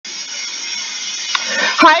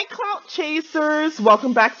Hi Clout Chasers!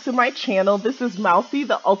 Welcome back to my channel. This is Mousy,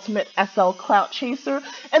 the ultimate SL Clout Chaser.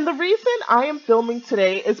 And the reason I am filming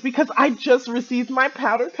today is because I just received my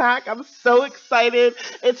powder pack. I'm so excited.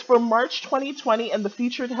 It's for March 2020 and the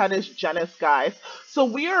featured head is Genus, guys. So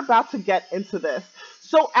we are about to get into this.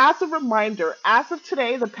 So as a reminder, as of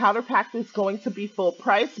today, the powder pack is going to be full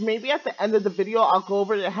price. Maybe at the end of the video, I'll go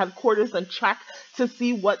over to headquarters and check to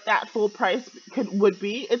see what that full price would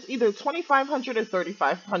be. It's either 2,500 or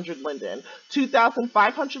 3,500 linden,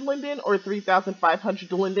 2,500 linden or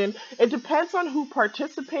 3,500 linden. It depends on who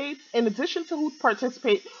participates. In addition to who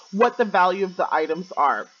participates, what the value of the items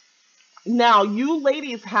are. Now, you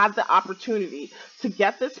ladies have the opportunity to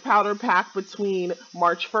get this powder pack between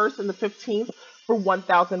March 1st and the 15th for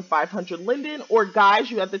 1,500 linden, or guys,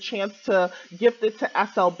 you have the chance to gift it to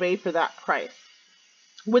SL Bay for that price.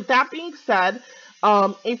 With that being said,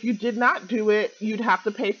 if you did not do it, you'd have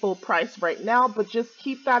to pay full price right now, but just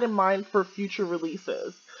keep that in mind for future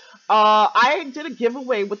releases. I did a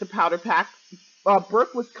giveaway with the powder pack.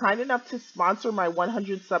 Brooke was kind enough to sponsor my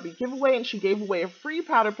 100 subby giveaway, and she gave away a free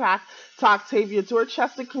powder pack to Octavia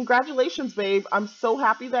Dorchester. Congratulations, babe. I'm so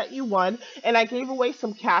happy that you won. And I gave away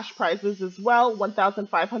some cash prizes as well,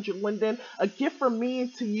 1,500 linden, a gift from me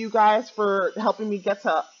to you guys for helping me get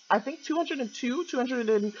to, I think,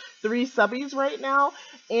 203 subbies right now,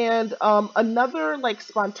 and another like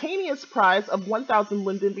spontaneous prize of 1,000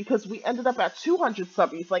 linden because we ended up at 200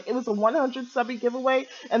 subbies. Like, it was a 100 subby giveaway,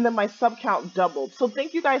 and then my sub count doubled. So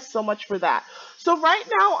thank you guys so much for that. So right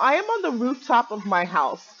now I am on the rooftop of my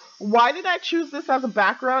house. Why did I choose this as a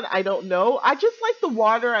background? I don't know. I just like the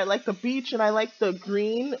water, I like the beach, and I like the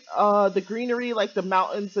greenery, like the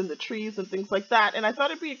mountains and the trees and things like that. And I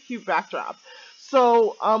thought it'd be a cute backdrop.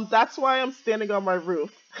 So that's why I'm standing on my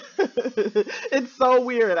roof. It's so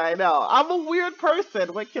weird, I know. I'm a weird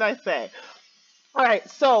person. What can I say? All right,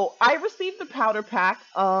 so I received the powder pack.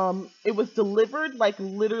 It was delivered like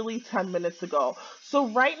literally 10 minutes ago. So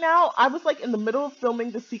right now, I was like in the middle of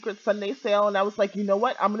filming the Secret Sunday sale, and I was like, you know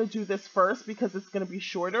what? I'm gonna do this first because it's gonna be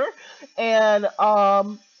shorter, and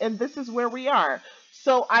this is where we are.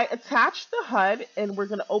 So I attached the HUD, and we're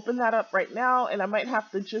gonna open that up right now, and I might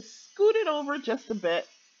have to just scoot it over just a bit.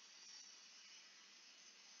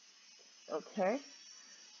 Okay.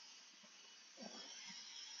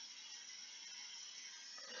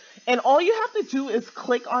 And all you have to do is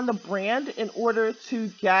click on the brand in order to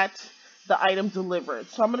get the item delivered.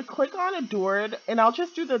 So I'm going to click on Adored, and I'll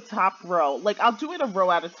just do the top row. Like, I'll do it a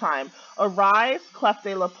row at a time. Arise, Clef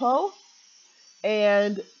de Peau,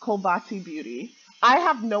 and COLIVATI Beauty. I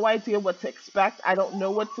have no idea what to expect. I don't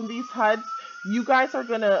know what's in these HUDs. You guys are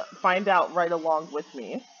going to find out right along with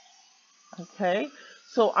me. Okay,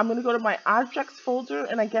 so I'm going to go to my objects folder,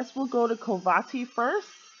 and I guess we'll go to COLIVATI first.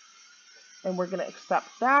 And we're going to accept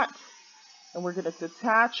that. And we're going to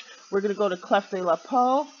detach. We're going to go to Clef de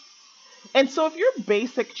Peau. And so if you're a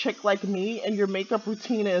basic chick like me and your makeup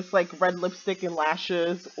routine is like red lipstick and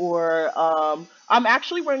lashes, or I'm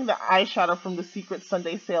actually wearing the eyeshadow from the Secret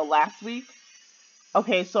Sunday sale last week.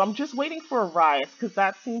 Okay, so I'm just waiting for a rise because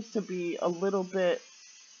that seems to be a little bit...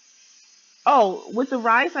 Oh, with the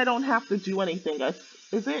rise, I don't have to do anything.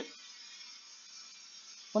 Is it?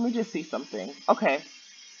 Let me just see something. Okay.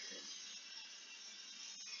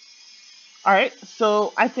 All right,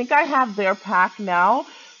 so I think I have their pack now.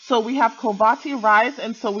 So we have COLIVATI Rise,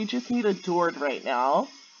 and so we just need Adored right now.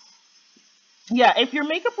 Yeah, if your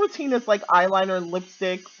makeup routine is like eyeliner and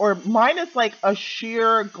lipstick, or mine is like a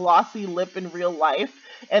sheer glossy lip in real life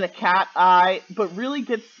and a cat eye, but really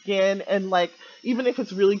good skin, and like, even if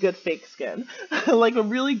it's really good fake skin, like a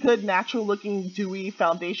really good natural looking dewy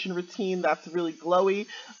foundation routine that's really glowy,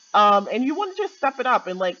 and you want to just step it up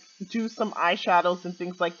and like do some eyeshadows and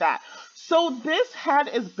things like that. So this head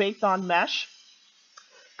is baked on mesh.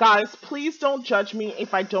 Guys, please don't judge me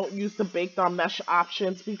if I don't use the baked on mesh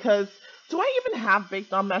options, because do I even have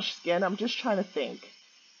baked on mesh skin? I'm just trying to think.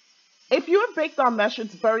 If you have baked on mesh,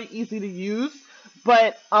 it's very easy to use,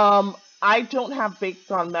 but I don't have baked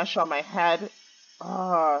on mesh on my head.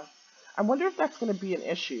 I wonder if that's going to be an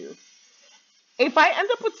issue. If I end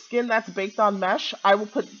up with skin that's baked on mesh, I will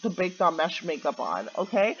put the baked on mesh makeup on,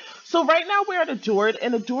 okay? So right now we're at Adored,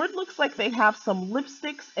 and Adored looks like they have some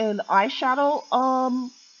lipsticks and eyeshadow.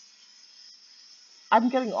 I'm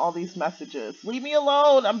getting all these messages. Leave me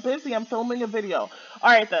alone. I'm busy. I'm filming a video. All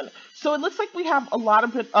right, then. So it looks like we have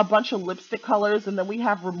a bunch of lipstick colors, and then we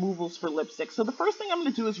have removals for lipstick. So the first thing I'm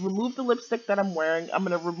going to do is remove the lipstick that I'm wearing. I'm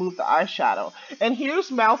going to remove the eyeshadow. And here's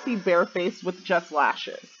Mousy barefaced with just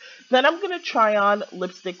lashes. Then I'm going to try on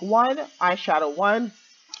lipstick 1, eyeshadow 1,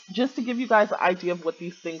 just to give you guys an idea of what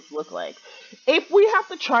these things look like. If we have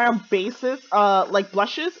to try on bases, like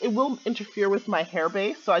blushes, it will interfere with my hair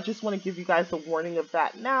base, so I just want to give you guys a warning of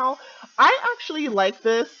that now. I actually like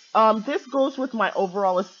this. This goes with my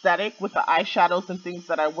overall aesthetic with the eyeshadows and things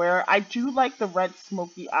that I wear. I do like the red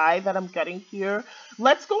smoky eye that I'm getting here.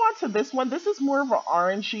 Let's go on to this one. This is more of an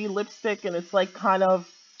orangey lipstick, and it's like kind of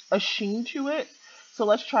a sheen to it. So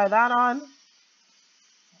let's try that on.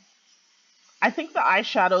 I think the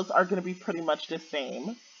eyeshadows are going to be pretty much the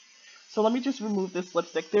same. So let me just remove this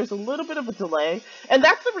lipstick. There's a little bit of a delay. And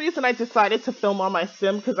that's the reason I decided to film on my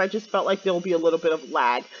sim, because I just felt like there will be a little bit of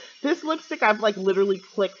lag. This lipstick I've like literally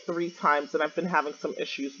clicked 3 times and I've been having some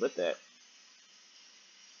issues with it.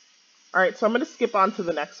 Alright, so I'm going to skip on to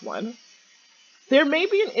the next one. There may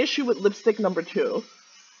be an issue with lipstick number 2.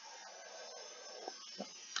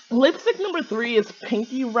 Lipstick number 3 is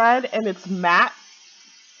pinky red and it's matte.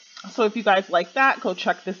 So if you guys like that, go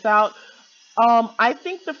check this out. I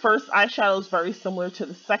think the first eyeshadow is very similar to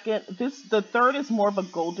the second. The third is more of a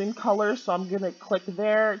golden color, so I'm going to click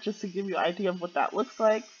there just to give you an idea of what that looks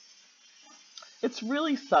like. It's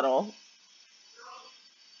really subtle.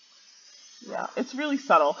 Yeah, it's really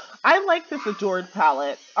subtle. I like this Adored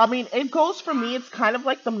palette. I mean, it goes for me, it's kind of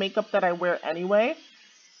like the makeup that I wear anyway.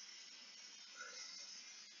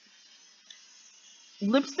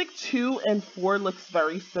 Lipstick 2 and 4 looks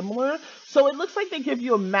very similar. So it looks like they give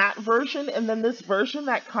you a matte version and then this version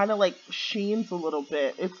that kind of like sheens a little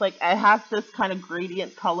bit. It's like it has this kind of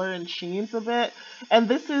gradient color and sheens a bit. And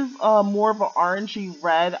this is more of an orangey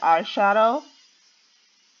red eyeshadow.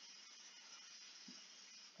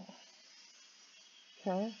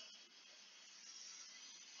 Okay.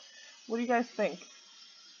 What do you guys think?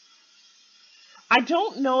 I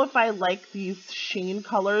don't know if I like these sheen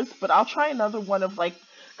colors, but I'll try another one of like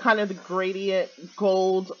kind of the gradient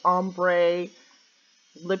gold ombre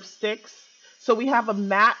lipsticks. So we have a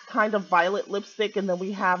matte kind of violet lipstick and then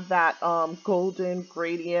we have that golden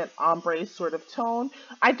gradient ombre sort of tone.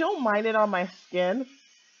 I don't mind it on my skin.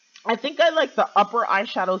 I think I like the upper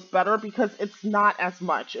eyeshadows better because it's not as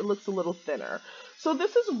much. It looks a little thinner. So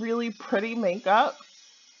this is really pretty makeup.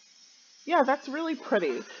 Yeah, that's really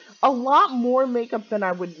pretty. A lot more makeup than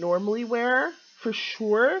I would normally wear, for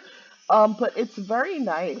sure. But it's very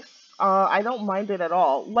nice. I don't mind it at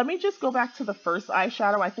all. Let me just go back to the first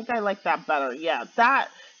eyeshadow. I think I like that better. Yeah,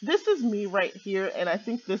 this is me right here, and I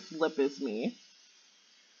think this lip is me.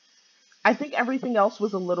 I think everything else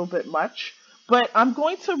was a little bit much. But I'm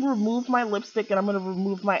going to remove my lipstick, and I'm going to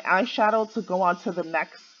remove my eyeshadow to go on to the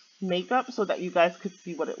next makeup so that you guys could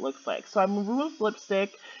see what it looks like. So I'm removed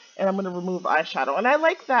lipstick and I'm going to remove eyeshadow. And I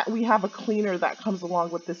like that we have a cleaner that comes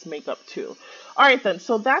along with this makeup too. Alright then,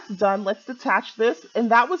 so that's done. Let's detach this.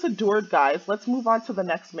 And that was Adored, guys. Let's move on to the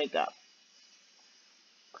next makeup.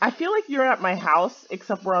 I feel like you're at my house,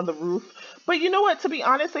 except we're on the roof. But you know what? To be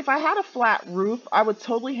honest, if I had a flat roof, I would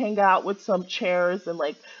totally hang out with some chairs and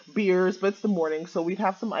like beers, but it's the morning, so we'd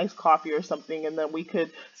have some iced coffee or something, and then we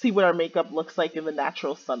could see what our makeup looks like in the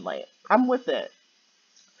natural sunlight. I'm with it.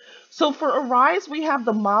 So for a rise, we have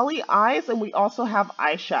the Molly eyes, and we also have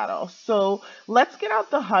eyeshadow. So let's get out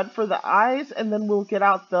the HUD for the eyes, and then we'll get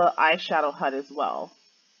out the eyeshadow HUD as well.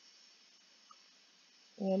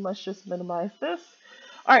 And let's just minimize this.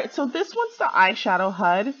 Alright, so this one's the eyeshadow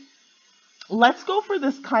HUD. Let's go for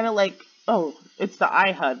this kind of like, oh, it's the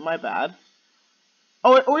eye HUD, my bad.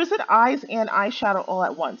 Oh, or is it eyes and eyeshadow all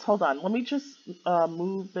at once? Hold on, let me just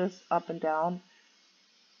move this up and down.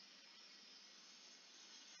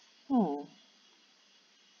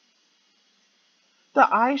 The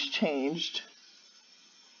eyes changed.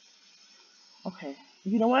 Okay,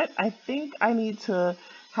 you know what? I think I need to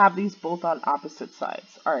have these both on opposite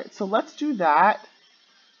sides. Alright, so let's do that.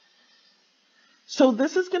 So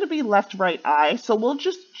this is going to be left, right eye. So we'll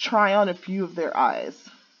just try on a few of their eyes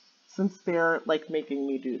since they're like making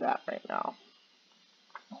me do that right now.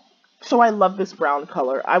 So I love this brown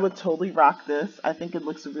color. I would totally rock this. I think it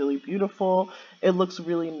looks really beautiful. It looks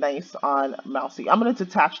really nice on Mousy. I'm going to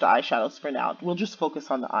detach the eyeshadows for now. We'll just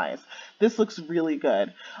focus on the eyes. This looks really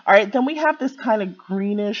good. All right, then we have this kind of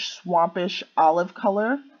greenish, swampish olive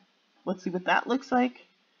color. Let's see what that looks like.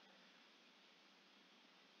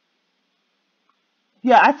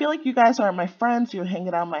 Yeah, I feel like you guys are my friends. You're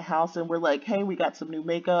hanging out at my house and we're like, hey, we got some new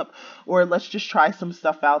makeup, or let's just try some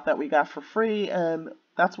stuff out that we got for free. And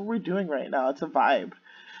that's what we're doing right now. It's a vibe.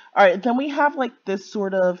 All right, then we have like this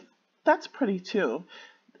sort of, that's pretty too.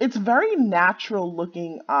 It's very natural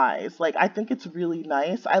looking eyes. Like, I think it's really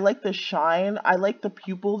nice. I like the shine. I like the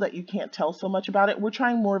pupil that you can't tell so much about it. We're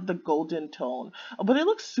trying more of the golden tone, but it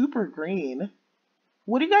looks super green.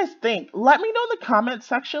 What do you guys think? Let me know in the comment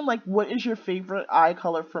section, like, what is your favorite eye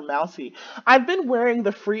color for Mousy? I've been wearing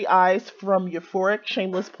the free eyes from Euphoric,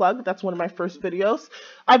 shameless plug. That's one of my first videos.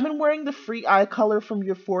 I've been wearing the free eye color from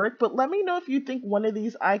Euphoric, but let me know if you think one of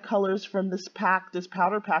these eye colors from this pack, this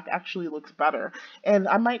powder pack, actually looks better. And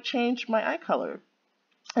I might change my eye color.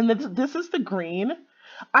 And this is the green.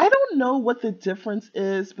 I don't know what the difference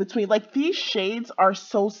is between, like, these shades are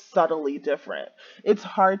so subtly different. It's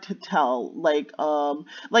hard to tell. Like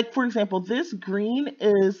for example, this green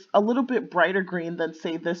is a little bit brighter green than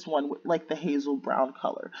say this one with like the hazel brown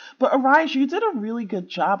color. But Arise, you did a really good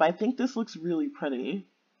job. I think this looks really pretty.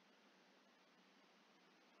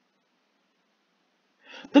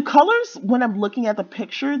 The colors, when I'm looking at the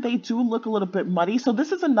picture, they do look a little bit muddy. So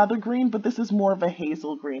this is another green, but this is more of a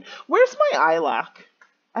hazel green. Where's my eye lock?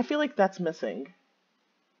 I feel like that's missing.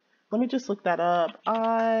 Let me just look that up.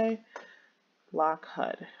 Eye lock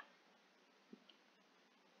HUD.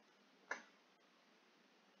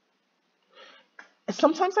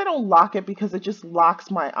 Sometimes I don't lock it because it just locks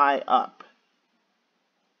my eye up.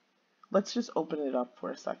 Let's just open it up for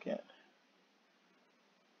a second.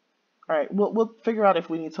 All right, we'll figure out if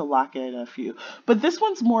we need to lock it in a few. But this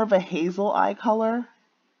one's more of a hazel eye color,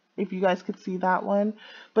 if you guys could see that one,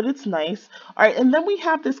 but it's nice. All right, and then we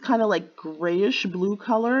have this kind of like grayish blue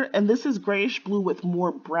color, and this is grayish blue with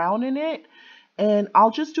more brown in it. And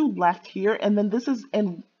I'll just do left here, and then this is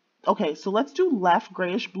in, okay, so let's do left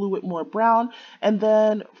grayish blue with more brown, and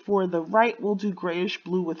then for the right, we'll do grayish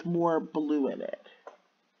blue with more blue in it.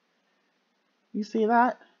 You see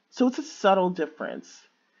that? So it's a subtle difference.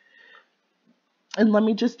 And let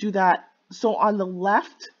me just do that. So on the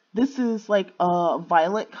left, this is like a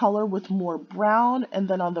violet color with more brown, and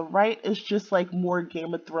then on the right is just like more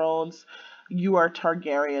Game of Thrones, you are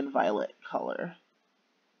Targaryen violet color.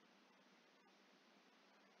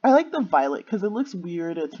 I like the violet because it looks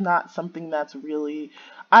weird. It's not something that's really,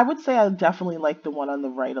 I would say I definitely like the one on the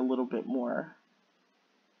right a little bit more.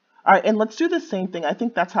 All right, and let's do the same thing. I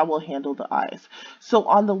think that's how we'll handle the eyes. So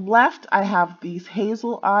on the left, I have these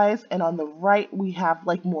hazel eyes, and on the right, we have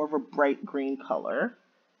like more of a bright green color.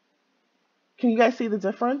 Can you guys see the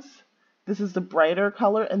difference? This is the brighter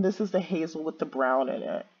color, and this is the hazel with the brown in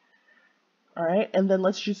it. All right, and then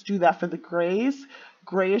let's just do that for the grays.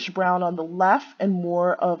 Grayish brown on the left, and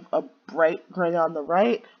more of a bright gray on the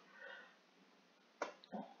right.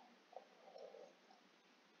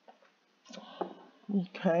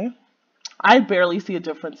 Okay. I barely see a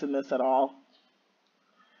difference in this at all.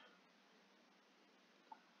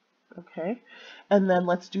 Okay. And then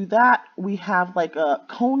let's do that. We have like a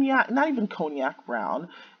cognac, not even cognac brown,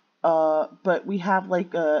 but we have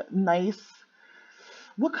like a nice,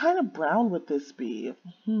 what kind of brown would this be?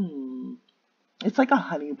 It's like a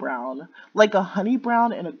honey brown,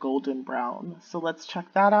 and a golden brown. So let's check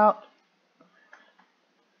that out.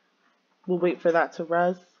 We'll wait for that to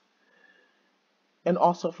res. And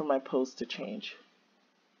also for my pose to change.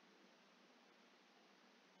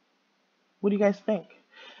 What do you guys think?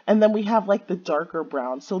 And then we have like the darker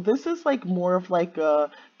brown. So this is like more of like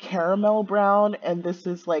a caramel brown, and this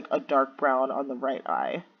is like a dark brown on the right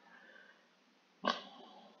eye.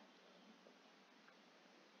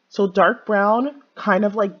 So dark brown, kind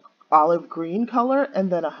of like olive green color,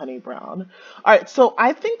 and then a honey brown. All right, so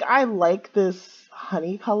I think I like this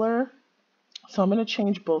honey color. So I'm going to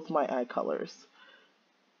change both my eye colors.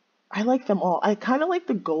 I like them all. I kind of like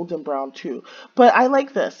the golden brown too, but I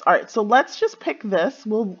like this. All right, so let's just pick this.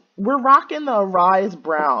 We're rocking the Arise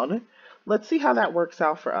brown. Let's see how that works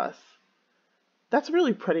out for us. That's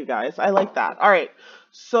really pretty, guys. I like that. All right,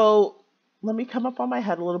 so let me come up on my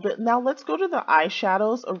head a little bit. Now let's go to the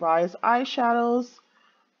eyeshadows, Arise eyeshadows,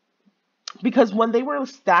 because when they were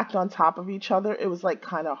stacked on top of each other, it was like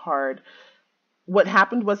kind of hard. What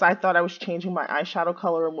happened was I thought I was changing my eyeshadow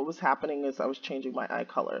color, and what was happening is I was changing my eye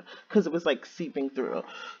color because it was like seeping through.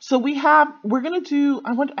 So we're going to do,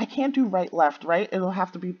 I can't do right, left, right? It'll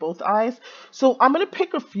have to be both eyes. So I'm going to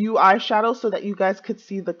pick a few eyeshadows so that you guys could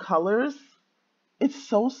see the colors. It's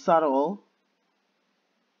so subtle.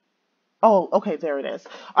 Oh, okay, there it is.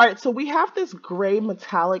 All right, so we have this gray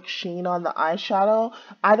metallic sheen on the eyeshadow.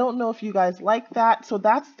 I don't know if you guys like that. So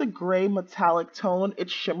that's the gray metallic tone.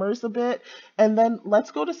 It shimmers a bit. And then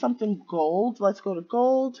let's go to something gold. Let's go to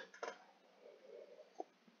gold.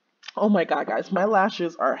 Oh my God, guys, my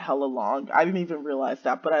lashes are hella long. I didn't even realize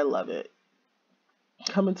that, but I love it.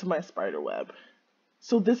 Come into my spider web.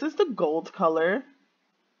 So this is the gold color.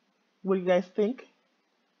 What do you guys think?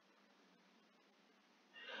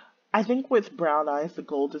 I think with brown eyes, the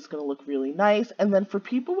gold is going to look really nice. And then for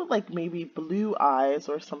people with like maybe blue eyes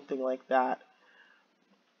or something like that,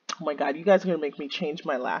 Oh my god, you guys are gonna make me change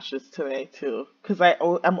my lashes today too, because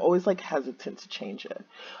I'm always like hesitant to change it.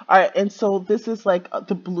 All right, and so this is like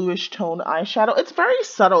the bluish tone eyeshadow. It's very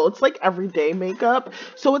subtle. It's like everyday makeup,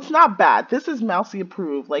 so it's not bad. This is Mousy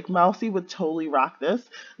approved. Like Mousy would totally rock this.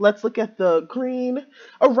 Let's look at the green.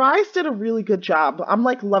 Arise did a really good job. I'm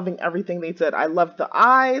like loving everything they did. I love the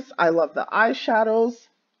eyes. I love the eyeshadows.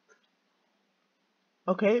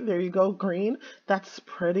 Okay, there you go, green. That's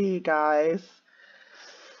pretty, guys.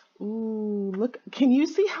 Ooh, look, can you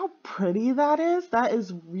see how pretty that is? That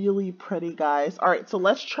is really pretty, guys. All right, so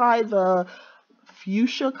let's try the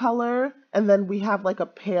fuchsia color, and then we have like a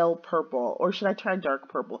pale purple, or should I try dark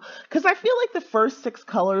purple? Because I feel like the first 6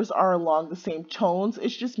 colors are along the same tones.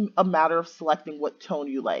 It's just a matter of selecting what tone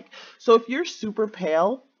you like. So if you're super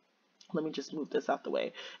pale, let me just move this out the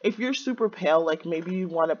way. If you're super pale, like maybe you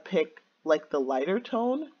want to pick like the lighter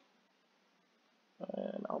tone.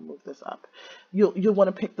 And I'll move this up. You'll want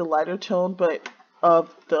to pick the lighter tone, but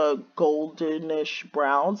of the goldenish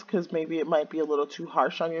browns, because maybe it might be a little too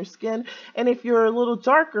harsh on your skin. And if you're a little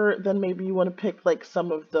darker, then maybe you want to pick like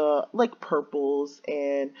some of the like purples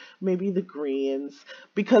and maybe the greens,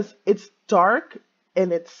 because it's dark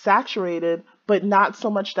and it's saturated, but not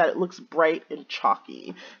so much that it looks bright and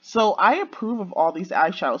chalky. So I approve of all these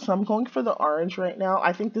eyeshadows. So I'm going for the orange right now.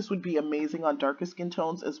 I think this would be amazing on darker skin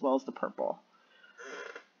tones as well as the purple.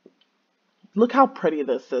 Look how pretty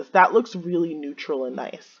this is. That looks really neutral and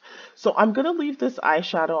nice. So I'm going to leave this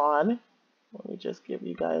eyeshadow on. Let me just give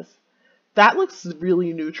you guys. That looks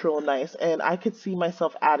really neutral and nice. And I could see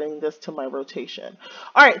myself adding this to my rotation.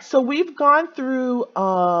 All right. So we've gone through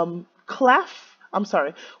Clef. I'm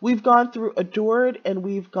sorry. We've gone through Adored and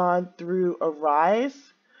we've gone through Arise.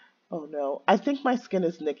 Oh no. I think my skin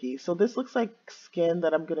is nicky. So this looks like skin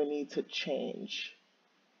that I'm going to need to change.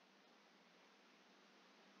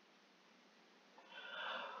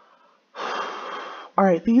 All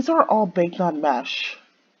right, these are all baked on mesh,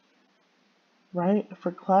 right,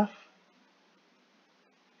 for Clef.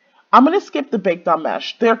 I'm going to skip the baked on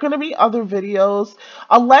mesh. There are going to be other videos,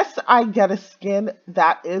 unless I get a skin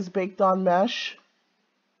that is baked on mesh.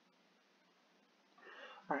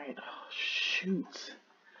 All right, oh, shoot.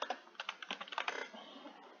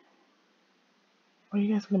 Are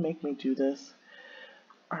you guys going to make me do this?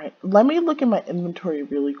 All right, let me look at my inventory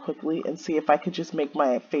really quickly and see if I could just make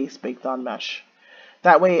my face baked on mesh.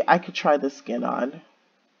 That way I could try the skin on.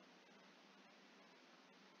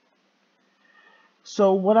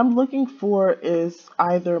 So what I'm looking for is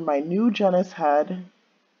either my new Genus head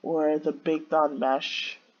or the baked on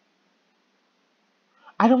mesh.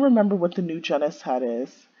 I don't remember what the new Genus head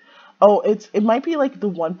is. Oh, it might be like the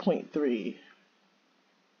 1.3.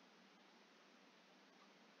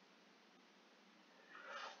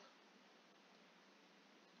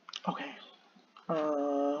 Okay.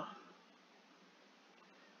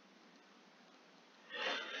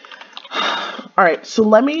 All right,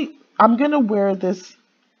 so I'm going to wear this.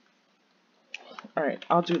 All right,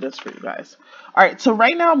 I'll do this for you guys. All right, so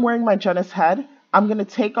right now I'm wearing my Genus head. I'm going to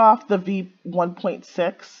take off the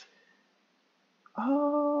V1.6.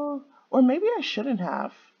 Oh, or maybe I shouldn't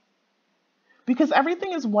have. Because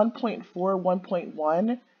everything is 1.4,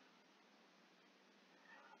 1.1.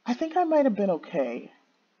 I think I might have been okay.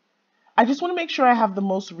 I just want to make sure I have the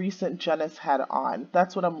most recent Genus head on.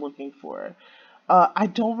 That's what I'm looking for. I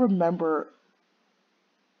don't remember.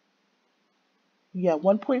 Yeah,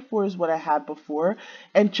 1.4 is what I had before.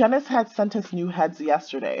 And Genus had sent us new heads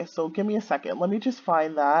yesterday. So give me a second. Let me just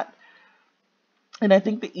find that. And I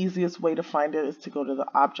think the easiest way to find it is to go to the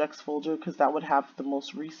objects folder, because that would have the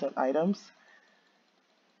most recent items.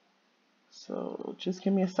 So just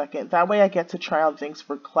give me a second. That way I get to try out things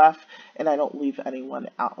for Clef and I don't leave anyone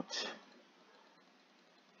out.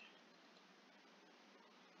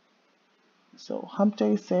 So Hump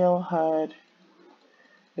Day Sale HUD.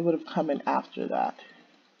 It would have come in after that.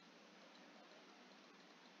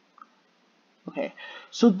 Okay,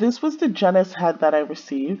 so this was the Genus head that I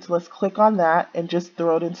received. Let's click on that and just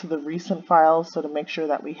throw it into the recent files so to make sure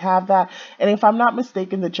that we have that. And if I'm not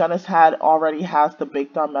mistaken, the Genus head already has the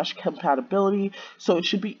baked on mesh compatibility, so it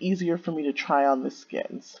should be easier for me to try on the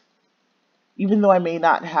skins, even though I may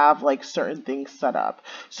not have like certain things set up.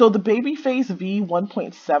 So the Babyface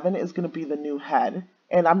V1.7 is going to be the new head,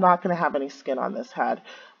 and I'm not going to have any skin on this head,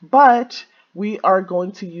 but we are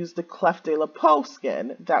going to use the Clef de Peau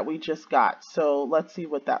skin that we just got. So let's see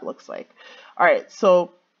what that looks like. All right,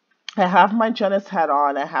 so I have my Genus head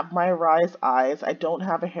on. I have my Arise eyes. I don't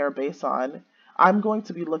have a hair base on. I'm going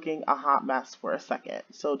to be looking a hot mess for a second,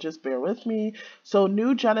 so just bear with me. So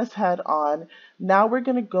new Genus head on. Now we're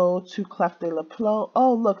going to go to Clef de Peau.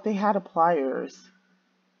 Oh, look, they had appliers.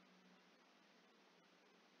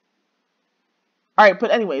 All right,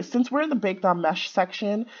 but anyway, since we're in the baked on mesh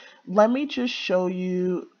section, let me just show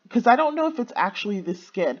you, because I don't know if it's actually the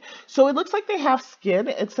skin. So it looks like they have skin.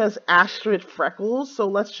 It says astrid freckles. So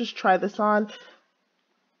let's just try this on.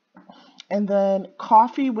 And then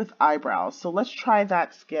coffee with eyebrows. So let's try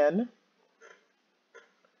that skin.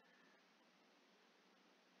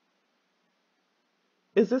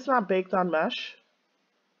 Is this not baked on mesh?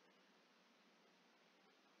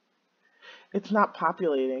 It's not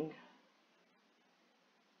populating.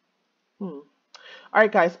 All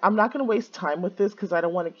right, guys, I'm not going to waste time with this because I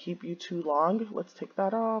don't want to keep you too long. Let's take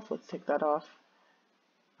that off. Let's take that off.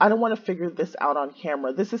 I don't want to figure this out on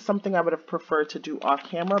camera. This is something I would have preferred to do off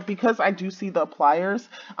camera because I do see the pliers.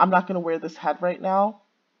 I'm not going to wear this head right now.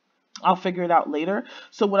 I'll figure it out later.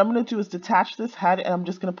 So what I'm going to do is detach this head and I'm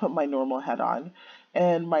just going to put my normal head on.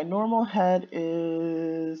 And my normal head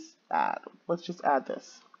is let's just add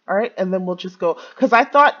this. All right, and then we'll just go, because I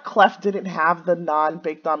thought Clef didn't have the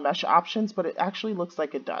non-baked on mesh options, but it actually looks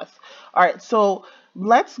like it does. All right, so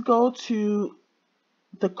let's go to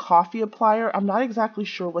the coffee applier. I'm not exactly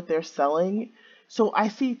sure what they're selling. So I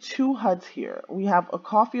see two HUDs here. We have a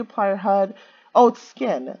coffee applier HUD. Oh, it's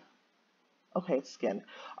skin. Okay, it's skin.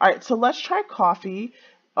 All right, so let's try coffee.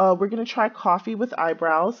 We're going to try coffee with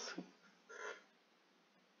eyebrows.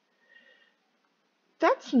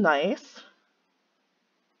 That's nice.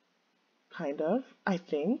 Kind of, I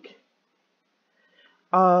think.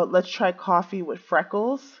 Let's try coffee with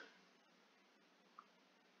freckles.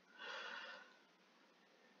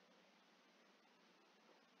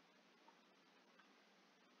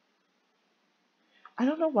 I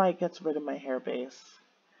don't know why it gets rid of my hair base.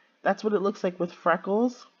 That's what it looks like with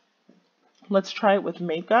freckles. Let's try it with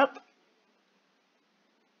makeup.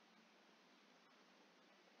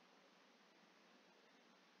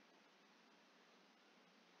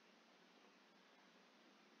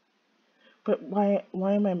 But why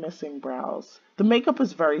am I missing brows? The makeup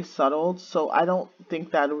is very subtle, so I don't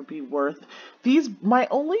think that it would be worth these. My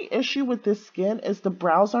only issue with this skin is the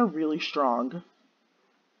brows are really strong.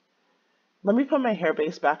 Let me put my hair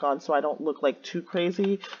base back on so I don't look like too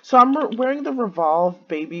crazy. So I'm wearing the Revolve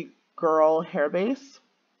Baby Girl hair base.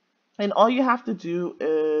 And all you have to do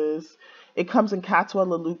is, it comes in Katwa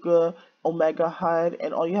Laluca Omega HUD,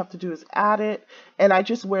 and all you have to do is add it. And I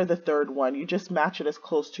just wear the third one. You just match it as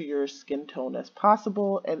close to your skin tone as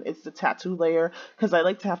possible, and it's the tattoo layer because I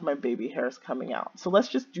like to have my baby hairs coming out. So let's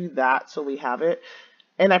just do that so we have it.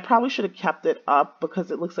 And I probably should have kept it up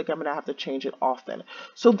because it looks like I'm going to have to change it often.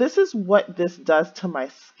 So this is what this does to my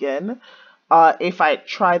skin. If I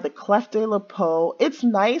try the Clef de Peau, it's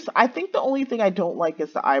nice. I think the only thing I don't like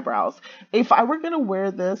is the eyebrows. If I were going to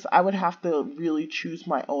wear this, I would have to really choose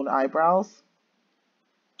my own eyebrows.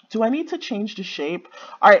 Do I need to change the shape?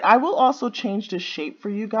 All right, I will also change the shape for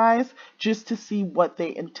you guys just to see what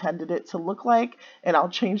they intended it to look like. And I'll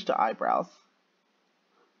change the eyebrows.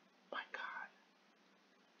 My God.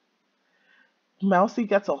 Mousy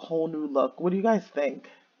gets a whole new look. What do you guys think?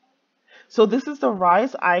 So this is the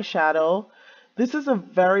Rise eyeshadow. This is a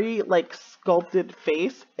very like sculpted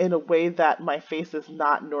face in a way that my face is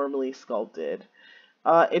not normally sculpted.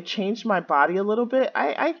 It changed my body a little bit.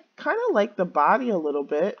 I kind of like the body a little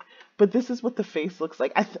bit, but this is what the face looks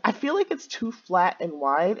like. I feel like it's too flat and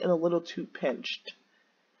wide and a little too pinched.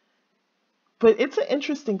 But it's an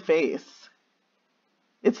interesting face.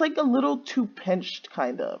 It's like a little too pinched,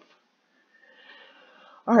 kind of.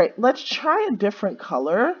 All right, let's try a different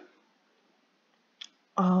color.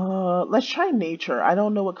 Let's try nature. I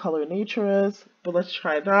don't know what color nature is, but let's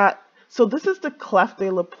try that. So this is the Clef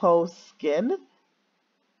de Peau skin.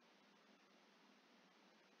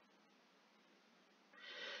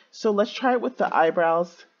 So let's try it with the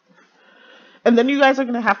eyebrows. And then you guys are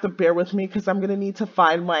going to have to bear with me because I'm going to need to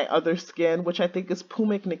find my other skin, which I think is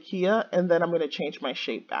Pumic Nikia, and then I'm going to change my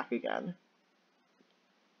shape back again.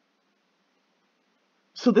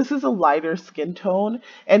 So this is a lighter skin tone,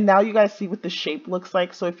 and now you guys see what the shape looks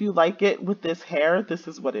like. So if you like it with this hair, this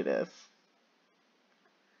is what it is.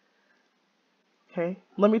 Okay,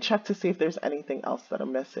 let me check to see if there's anything else that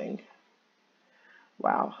I'm missing.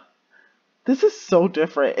 Wow. This is so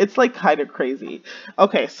different. It's like kind of crazy.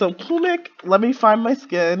 Okay, so Pumic, let me find my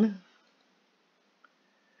skin.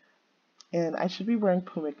 And I should be wearing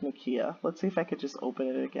Pumic Nikia. Let's see if I could just open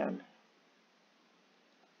it again.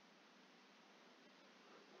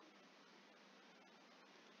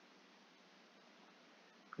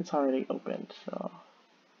 It's already opened, so.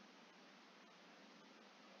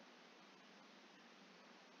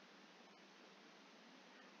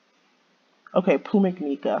 Okay, Pumic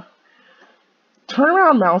Nika. Turn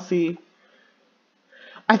around, Mousy.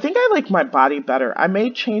 I think I like my body better. I may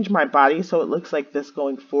change my body so it looks like this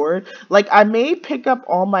going forward. Like I may pick up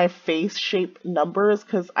all my face shape numbers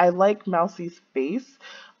because I like Mousy's face,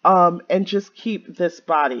 and just keep this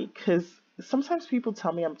body because sometimes people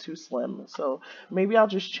tell me I'm too slim. So maybe I'll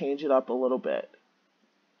just change it up a little bit.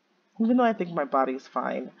 Even though I think my body's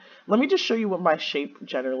fine. Let me just show you what my shape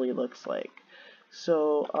generally looks like.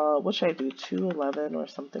 So what should I do? 211 or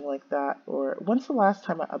something like that? Or when's the last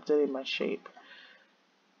time I updated my shape?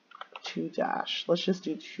 2 dash. Let's just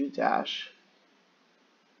do 2 dash.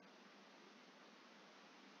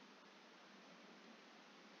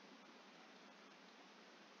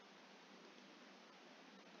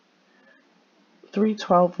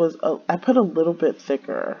 $312 was, I put a little bit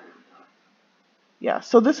thicker. Yeah,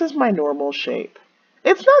 so this is my normal shape.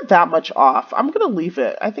 It's not that much off. I'm going to leave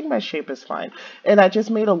it. I think my shape is fine. And I just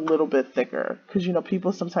made a little bit thicker because, you know,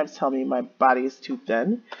 people sometimes tell me my body is too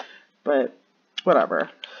thin, but whatever.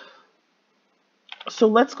 So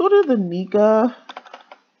let's go to the Nika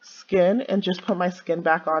skin and just put my skin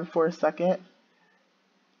back on for a second.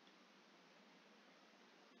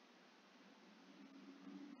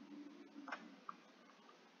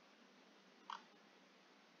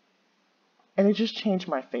 And it just changed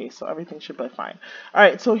my face, so everything should be fine. All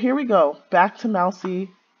right, so here we go. Back to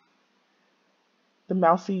Mousy. The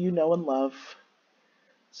Mousy you know and love.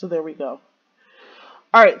 So there we go.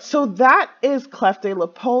 All right, so that is Clef de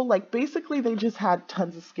Peau. Like, basically, they just had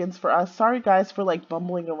tons of skins for us. Sorry, guys, for, like,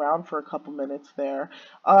 bumbling around for a couple minutes there.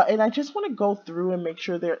 And I just want to go through and make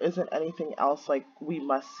sure there isn't anything else, like, we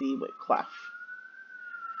must see with Clef.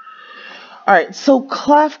 All right, so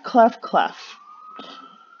Clef.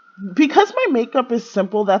 Because my makeup is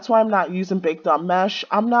simple, that's why I'm not using baked on mesh.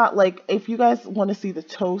 I'm not like, if you guys want to see the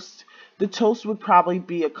toast would probably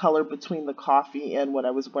be a color between the coffee and what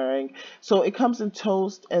I was wearing. So it comes in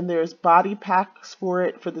toast, and there's body packs for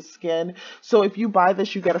it for the skin. So if you buy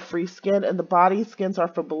this, you get a free skin, and the body skins are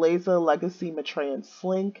for Belleza, Legacy, Matre, and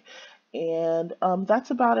Slink. And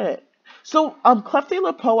that's about it. So Clef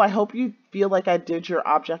de Peau, I hope you feel like I did your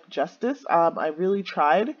object justice. I really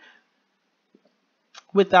tried,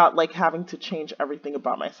 without like having to change everything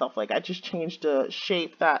about myself. Like I just changed the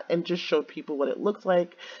shape that and just showed people what it looks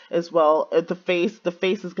like as well. The face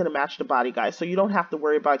is going to match the body, guys, so you don't have to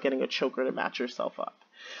worry about getting a choker to match yourself up.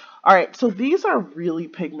 All right, so these are really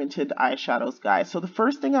pigmented eyeshadows, guys. So the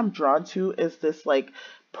first thing I'm drawn to is this like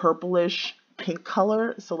purplish pink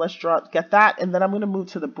color. So let's get that, and then I'm going to move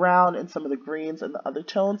to the brown and some of the greens and the other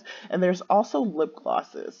tones. And there's also lip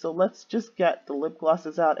glosses. So let's just get the lip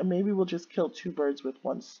glosses out, and maybe we'll just kill 2 birds with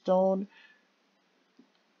 1 stone.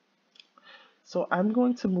 So I'm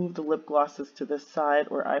going to move the lip glosses to this side,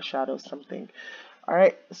 or eyeshadow something. All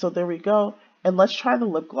right, so there we go. And let's try the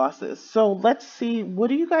lip glosses. So let's see, what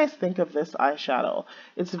do you guys think of this eyeshadow?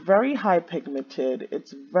 It's very high pigmented.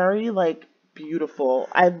 It's very like beautiful.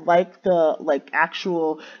 I like the like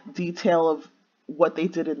actual detail of what they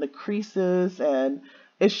did in the creases, and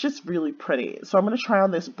it's just really pretty. So I'm going to try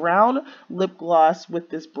on this brown lip gloss with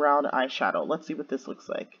this brown eyeshadow. Let's see what this looks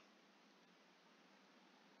like.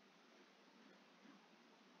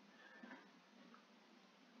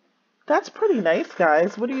 That's pretty nice,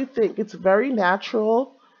 guys. What do you think? It's very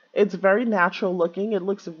natural. It's very natural looking. It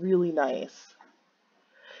looks really nice.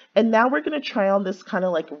 And now we're going to try on this kind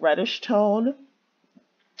of like reddish tone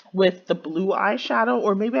with the blue eyeshadow,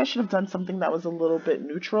 or maybe I should have done something that was a little bit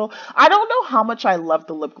neutral. I don't know how much I love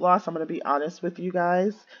the lip gloss, I'm going to be honest with you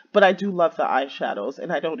guys, but I do love the eyeshadows,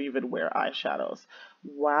 and I don't even wear eyeshadows.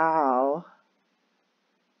 Wow.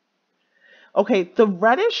 Okay, the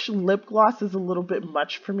reddish lip gloss is a little bit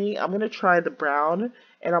much for me. I'm going to try the brown,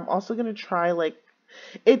 and I'm also going to try like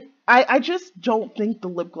it. I just don't think the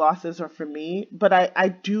lip glosses are for me, but I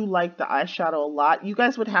do like the eyeshadow a lot. You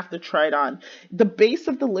guys would have to try it on. The base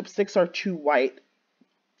of the lipsticks are too white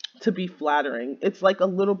to be flattering. It's like a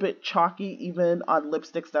little bit chalky even on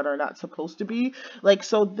lipsticks that are not supposed to be. Like,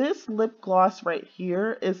 so this lip gloss right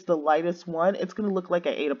here is the lightest one. It's going to look like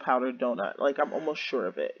I ate a powdered donut. Like, I'm almost sure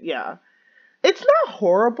of it. Yeah. It's not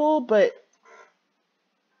horrible, but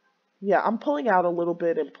yeah, I'm pulling out a little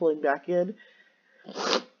bit and pulling back in.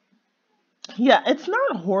 Yeah, it's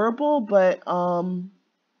not horrible, but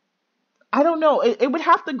I don't know. It would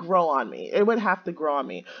have to grow on me. It would have to grow on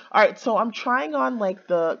me. All right, so I'm trying on like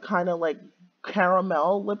the kind of like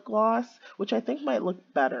caramel lip gloss, which I think might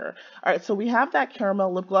look better. All right, so we have that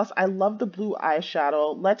caramel lip gloss. I love the blue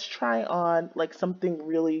eyeshadow. Let's try on like something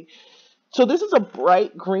really. So this is a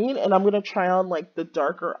bright green, and I'm going to try on like the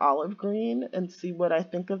darker olive green and see what I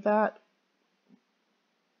think of that.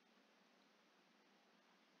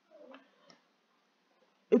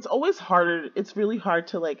 it's always harder. It's really hard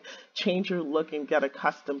to like change your look and get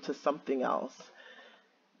accustomed to something else.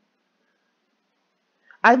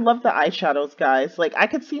 I love the eyeshadows, guys. Like, I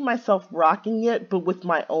could see myself rocking it, but with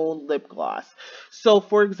my own lip gloss. So,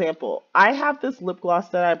 for example, I have this lip gloss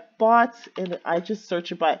that I bought, and I just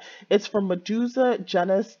searched it by. It's from Medusa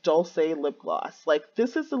Genus Dulce Lip Gloss. Like,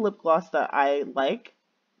 this is the lip gloss that I like.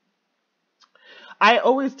 I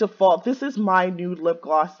always default, this is my nude lip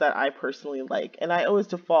gloss that I personally like, and I always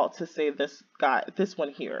default to say this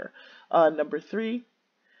one here, number 3.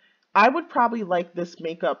 I would probably like this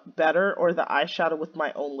makeup better, or the eyeshadow with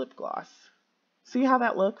my own lip gloss. See how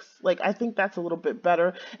that looks? Like, I think that's a little bit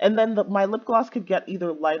better. And then my lip gloss could get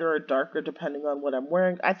either lighter or darker depending on what I'm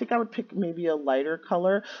wearing. I think I would pick maybe a lighter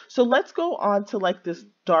color. So let's go on to like this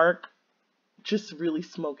dark, just really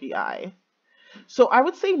smoky eye. So I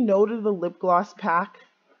would say no to the lip gloss pack.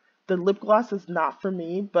 The lip gloss is not for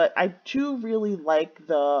me, but I do really like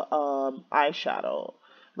the eyeshadow.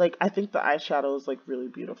 Like, I think the eyeshadow is like really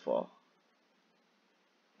beautiful.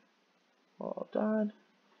 Hold on.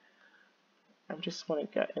 I just want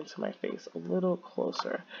to get into my face a little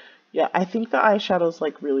closer. Yeah, I think the eyeshadow is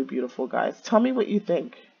like really beautiful, guys. Tell me what you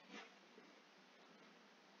think.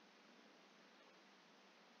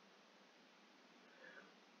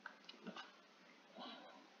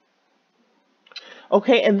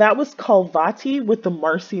 Okay, and that was COLIVATI with the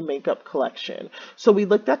Marcy makeup collection. So we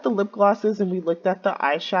looked at the lip glosses and we looked at the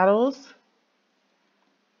eyeshadows.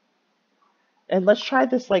 And let's try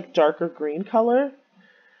this like darker green color.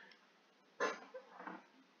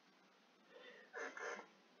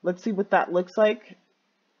 Let's see what that looks like.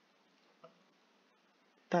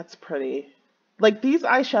 That's pretty. Like, these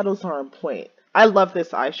eyeshadows are on point. I love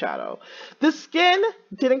this eyeshadow. The skin,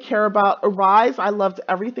 didn't care about. Arise, I loved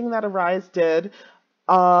everything that Arise did.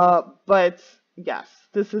 But yes,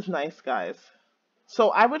 this is nice, guys. So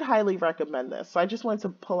I would highly recommend this. So I just wanted to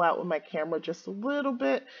pull out with my camera just a little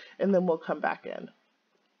bit, and then we'll come back in.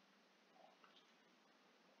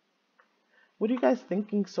 What are you guys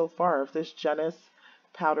thinking so far of this Genus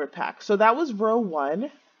powder pack? So that was row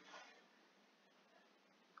 1.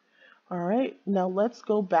 All right, now let's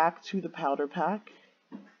go back to the powder pack.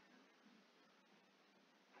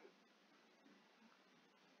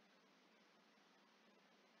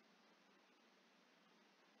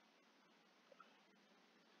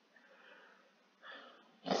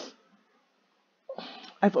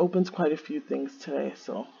 I've opened quite a few things today,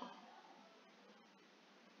 so. All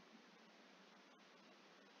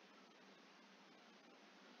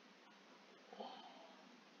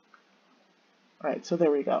right, so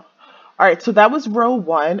there we go. All right, so that was row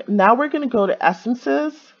 1. Now we're going to go to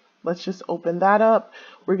Essences. Let's just open that up.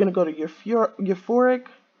 We're going to go to Euphoric,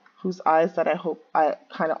 whose eyes that I hope I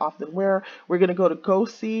kind of often wear. We're going to go to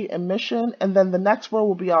Go&See and MICHAN, and then the next row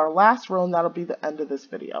will be our last row, and that'll be the end of this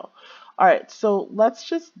video. All right, so let's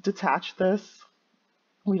just detach this.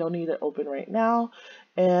 We don't need it open right now.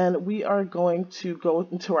 And we are going to go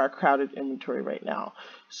into our crowded inventory right now.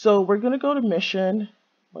 So we're going to go to MICHAN.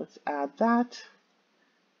 Let's add that.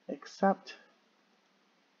 Accept.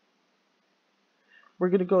 We're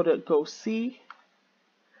going to go to Go&See.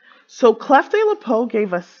 So Clef de Peau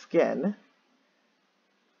gave us skin.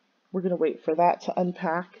 We're going to wait for that to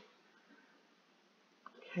unpack.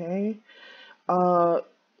 Okay.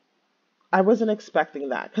 I wasn't expecting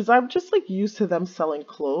that because I'm just like used to them selling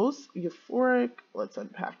clothes. Euphoric, let's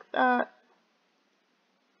unpack that.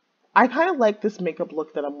 I kind of like this makeup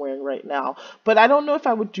look that I'm wearing right now, but I don't know if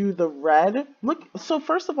I would do the red. Look, so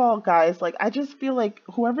first of all, guys, like I just feel like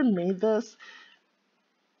whoever made this,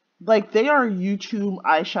 like they are a YouTube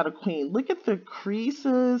eyeshadow queen. Look at the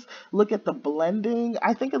creases, look at the blending.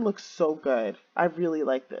 I think it looks so good. I really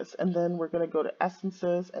like this. And then we're going to go to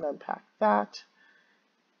Essences and unpack that.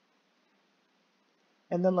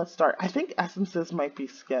 And then let's start. I think Essences might be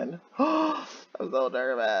skin. I'm so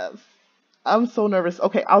nervous. I'm so nervous.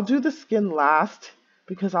 Okay, I'll do the skin last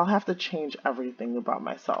because I'll have to change everything about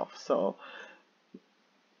myself. So,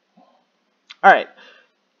 all right.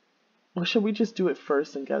 Or should we just do it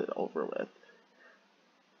first and get it over with?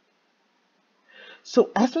 So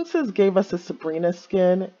Essences gave us a Sabrina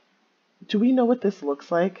skin. Do we know what this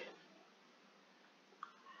looks like?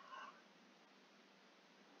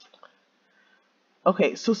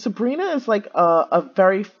 Okay, so Sabrina is like a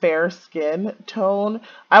very fair skin tone.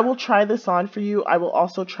 I will try this on for you. I will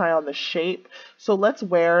also try on the shape. So let's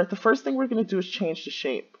wear, the first thing we're going to do is change the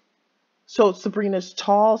shape. So Sabrina's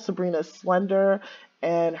tall, Sabrina's slender,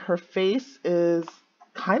 and her face is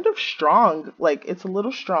kind of strong. Like it's a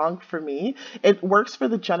little strong for me. It works for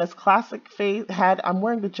the Genus classic face head. I'm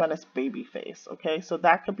wearing the Genus baby face, okay? So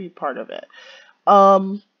that could be part of it.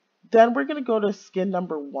 Um, then we're gonna go to skin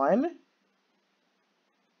number 1,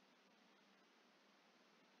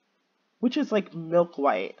 which is like milk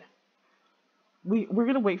white. We're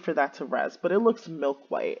gonna wait for that to res, but it looks milk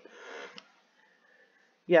white.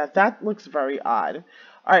 Yeah, that looks very odd.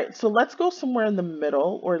 All right, so let's go somewhere in the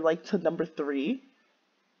middle, or like to number 3.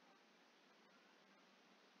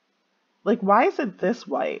 Like, why is it this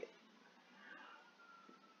white?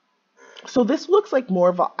 So this looks like more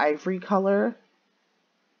of an ivory color.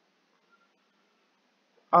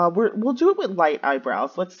 We'll do it with light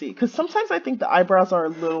eyebrows. Let's see, because sometimes I think the eyebrows are a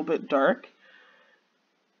little bit dark.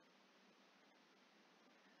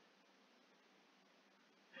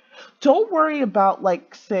 Don't worry about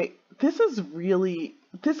like, say, this is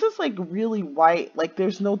like really white. Like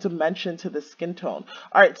there's no dimension to the skin tone.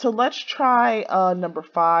 All right, so let's try number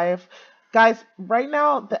 5. Guys, right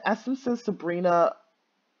now the Essences Sabrina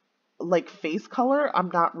like face color, I'm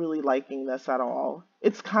not really liking this at all.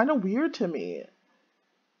 It's kind of weird to me.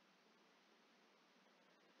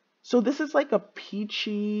 So this is like a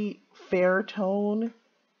peachy fair tone.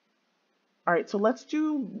 All right, so let's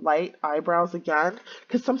do light eyebrows again,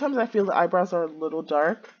 because sometimes I feel the eyebrows are a little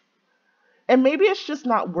dark. And maybe it's just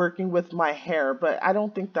not working with my hair, but I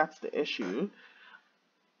don't think that's the issue.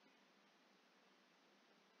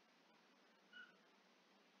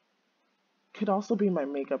 Could also be my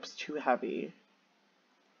makeup's too heavy.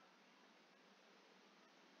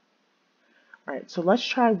 All right, so let's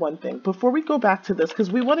try one thing before we go back to this,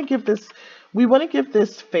 because we want to give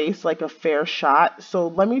this face like a fair shot. So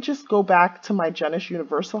let me just go back to my Genus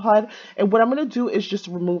Universal HUD, and what I'm going to do is just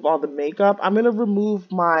remove all the makeup. I'm going to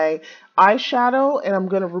remove my eyeshadow, and I'm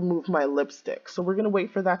going to remove my lipstick. So we're going to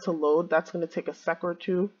wait for that to load. That's going to take a sec or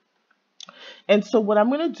two. And so what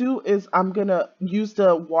I'm going to do is I'm going to use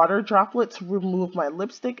the water droplet to remove my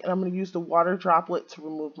lipstick, and I'm going to use the water droplet to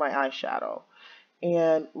remove my eyeshadow.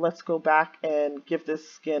 And let's go back and give this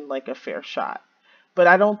skin like a fair shot. But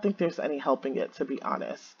I don't think there's any helping it, to be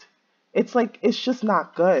honest. It's like, it's just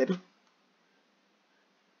not good.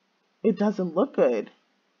 It doesn't look good.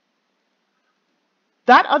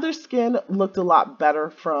 That other skin looked a lot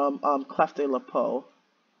better from Clef de Peau.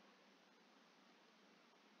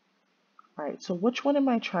 Alright, so which one am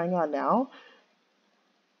I trying on now?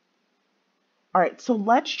 Alright, so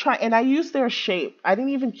let's try, and I used their shape. I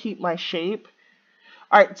didn't even keep my shape.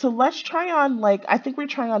 All right, so let's try on, like, I think we're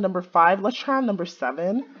trying on number 5. Let's try on number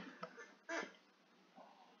 7.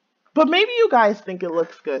 But maybe you guys think it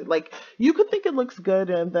looks good. Like, you could think it looks good,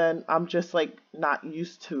 and then I'm just, like, not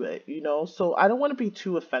used to it, you know? So I don't want to be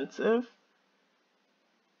too offensive.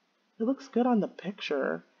 It looks good on the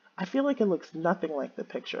picture. I feel like it looks nothing like the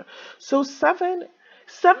picture. So 7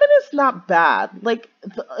 is not bad. Like,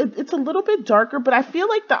 it's a little bit darker, but I feel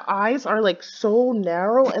like the eyes are like so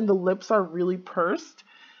narrow and the lips are really pursed.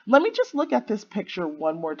 Let me just look at this picture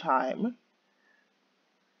one more time.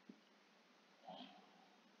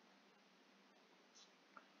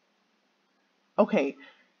 Okay,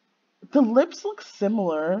 the lips look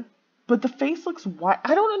similar, but the face looks white.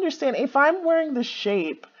 I don't understand. If I'm wearing the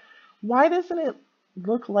shape, why doesn't it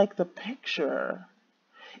look like the picture?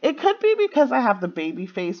 It could be because I have the baby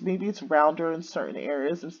face. Maybe it's rounder in certain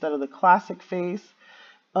areas instead of the classic face.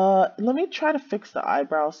 Let me try to fix the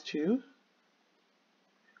eyebrows too,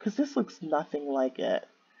 because this looks nothing like it.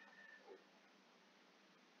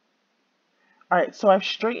 Alright, so I've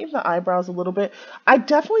straightened the eyebrows a little bit. I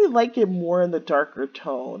definitely like it more in the darker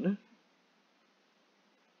tone.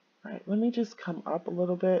 Alright, let me just come up a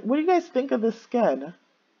little bit. What do you guys think of this skin?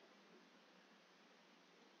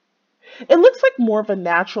 It looks like more of a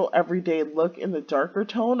natural everyday look in the darker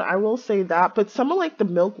tone, I will say that, but some of like the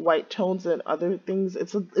milk white tones and other things,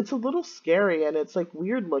 it's a little scary and it's like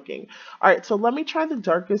weird looking. Alright, so let me try the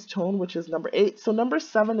darkest tone, which is number 8. So number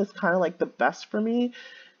 7 is kind of like the best for me.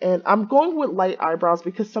 And I'm going with light eyebrows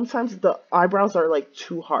because sometimes the eyebrows are like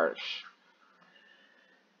too harsh.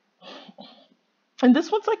 And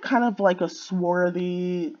this one's like kind of like a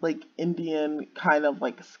swarthy, like Indian kind of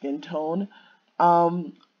like skin tone.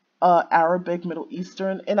 Arabic, Middle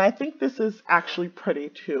Eastern. And I think this is actually pretty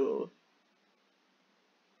too.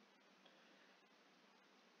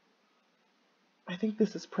 I think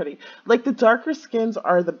this is pretty. Like the darker skins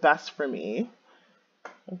are the best for me.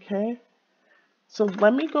 Okay. So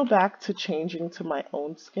let me go back to changing to my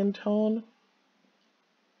own skin tone.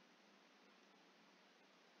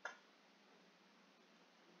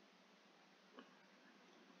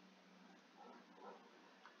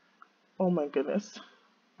 Oh my goodness.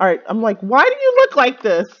 All right, I'm like, why do you look like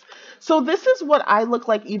this? So this is what I look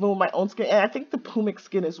like even with my own skin. And I think the Pumic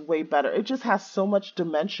skin is way better. It just has so much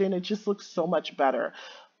dimension. It just looks so much better.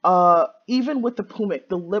 even with the pumic,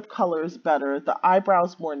 the lip color is better, the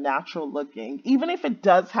eyebrows more natural looking. Even if it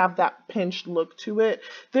does have that pinched look to it,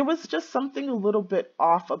 there was just something a little bit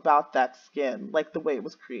off about that skin, like the way it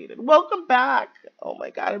was created. Welcome back. Oh my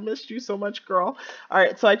God, I missed you so much, girl. All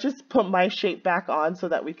right, so I just put my shape back on so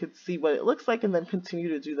that we could see what it looks like and then continue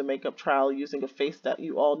to do the makeup trial using a face that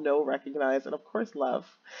you all know, recognize, and of course love.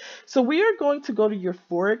 So we are going to go to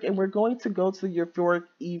Euphoric, and we're going to go to the Euphoric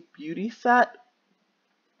Eve Beauty set.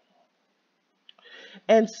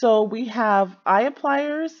 And so we have eye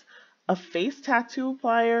appliers, a face tattoo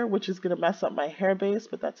applier, which is going to mess up my hair base,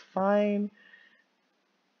 but that's fine.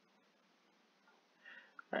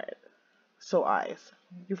 All right, so eyes.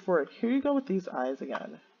 Euphoric, here you go with these eyes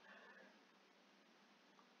again.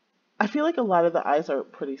 I feel like a lot of the eyes are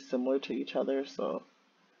pretty similar to each other, so.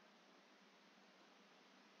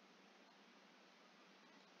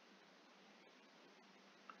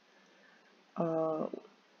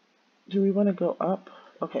 Do we want to go up?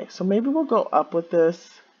 Okay, so maybe we'll go up with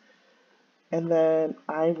this. And then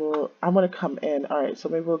I'm going to come in. All right, so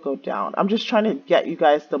maybe we'll go down. I'm just trying to get you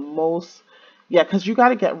guys the most, yeah, because you got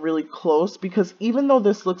to get really close, because even though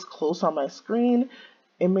this looks close on my screen,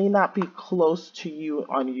 it may not be close to you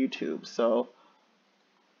on YouTube. So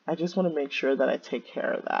I just want to make sure that I take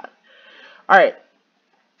care of that. All right,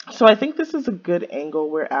 so I think this is a good angle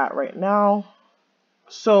we're at right now.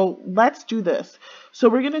 So let's do this. So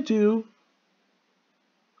we're going to do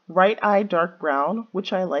right eye dark brown,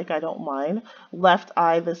 which I like, I don't mind. Left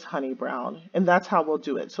eye this honey brown, and that's how we'll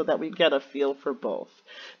do it so that we get a feel for both.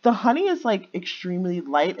 The honey is like extremely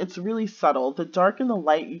light. It's really subtle. The dark and the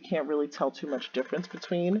light, you can't really tell too much difference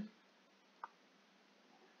between.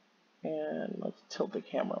 And let's tilt the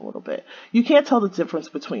camera a little bit. You can't tell the difference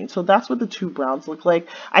between. So that's what the two browns look like.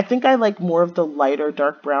 I think I like more of the lighter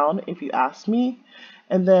dark brown, if you ask me.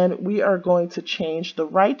 And then we are going to change the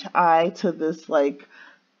right eye to this like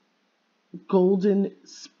golden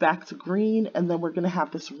specked green, and then we're going to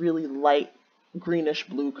have this really light greenish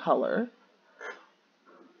blue color.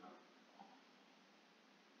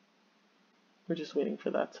 We're just waiting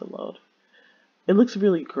for that to load. It looks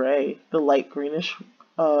really gray, the light greenish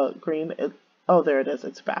green. Oh, there it is.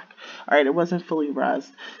 It's back. All right, it wasn't fully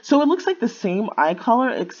rezzed. So it looks like the same eye color,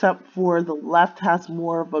 except for the left has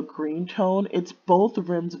more of a green tone. It's both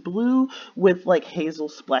rims blue with like hazel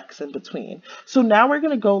splecks in between. So now we're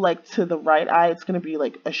going to go like to the right eye. It's going to be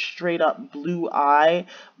like a straight up blue eye,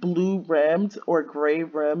 blue rimmed or gray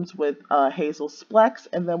rims with hazel splecks.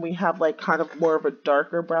 And then we have like kind of more of a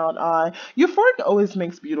darker brown eye. Euphoric always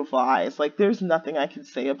makes beautiful eyes. Like there's nothing I can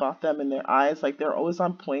say about them in their eyes. Like they're always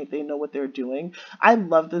on point. They know what they're doing. I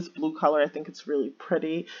love this blue color. I think it's really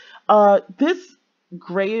pretty. This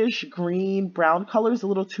grayish green brown color is a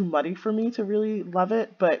little too muddy for me to really love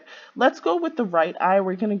it, but let's go with the right eye.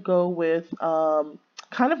 We're going to go with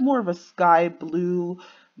kind of more of a sky blue,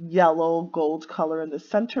 yellow, gold color in the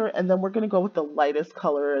center, and then we're going to go with the lightest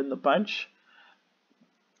color in the bunch.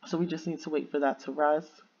 So we just need to wait for that to rise.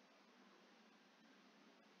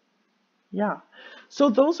 Yeah, so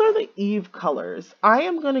those are the Eve colors. I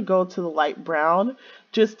am going to go to the light brown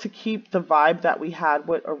just to keep the vibe that we had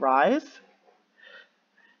with Arise.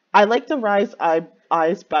 I like the Rise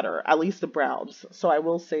eyes better, at least the browns, so I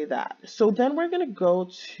will say that. So then we're going to go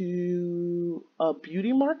to a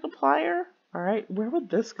Beauty Mark applier. All right, where would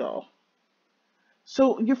this go?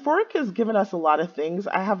 So Euphoric has given us a lot of things.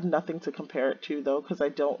 I have nothing to compare it to though, because I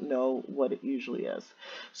don't know what it usually is.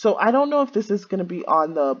 So I don't know if this is going to be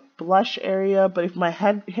on the blush area, but if my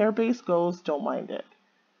hair base goes, don't mind it.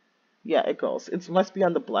 Yeah, it goes. It must be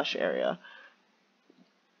on the blush area.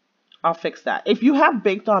 I'll fix that. If you have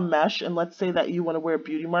baked on mesh, and let's say that you want to wear a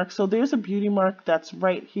beauty mark. So there's a beauty mark that's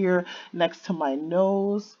right here next to my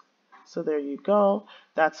nose. So there you go.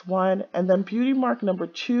 That's one. And then beauty mark number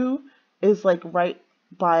 2 is like right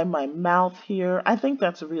by my mouth here. I think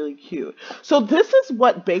that's really cute. So this is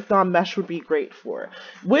what baked on mesh would be great for.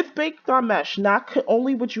 With baked on mesh, not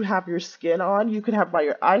only would you have your skin on, you could have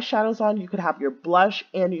your eyeshadows on, you could have your blush,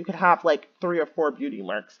 and you could have like 3 or 4 beauty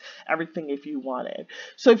marks, everything if you wanted.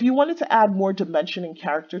 So if you wanted to add more dimension and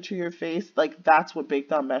character to your face, like that's what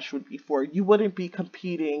baked on mesh would be for. You wouldn't be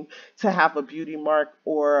competing to have a beauty mark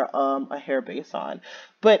or a hair base on.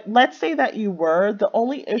 But let's say that you were, the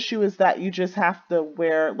only issue is that you just have to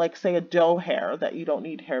wear, like say a doe hair that you don't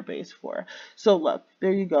need hair base for. So look,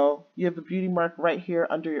 there you go. You have a beauty mark right here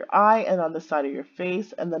under your eye and on the side of your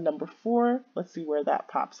face. And then number 4, let's see where that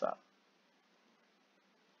pops up.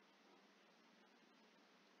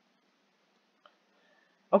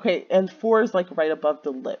 Okay, and 4 is like right above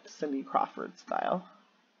the lips, Cindy Crawford style.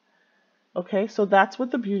 Okay, so that's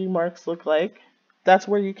what the beauty marks look like. That's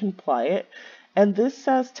where you can apply it. And this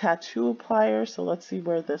says tattoo applier, so let's see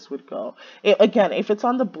where this would go. Again, if it's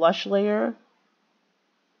on the blush layer,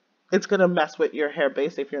 it's going to mess with your hair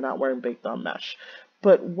base if you're not wearing baked on mesh.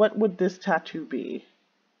 But what would this tattoo be?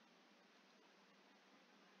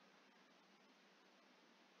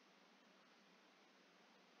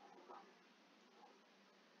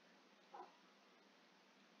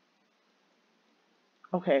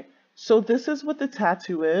 Okay, so this is what the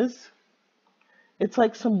tattoo is. It's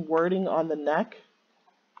like some wording on the neck.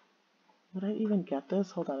 Would I even get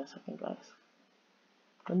this? Hold on a second, guys.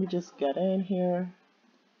 Let me just get in here.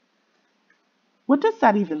 What does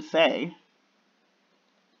that even say?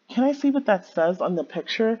 Can I see what that says on the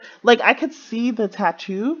picture? Like, I could see the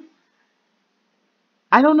tattoo.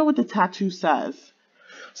 I don't know what the tattoo says.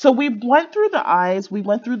 So we went through the eyes, we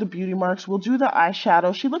went through the beauty marks, we'll do the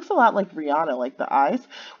eyeshadow. She looks a lot like Rihanna, like the eyes.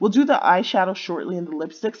 We'll do the eyeshadow shortly and the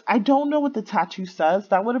lipsticks. I don't know what the tattoo says.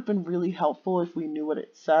 That would have been really helpful if we knew what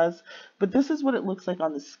it says. But this is what it looks like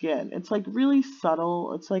on the skin. It's like really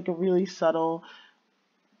subtle. It's like a really subtle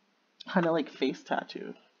kind of like face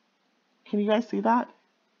tattoo. Can you guys see that?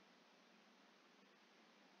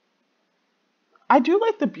 I do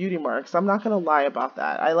like the beauty marks. I'm not going to lie about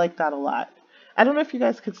that. I like that a lot. I don't know if you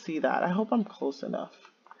guys could see that. I hope I'm close enough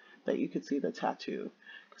that you could see the tattoo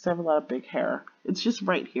because I have a lot of big hair. It's just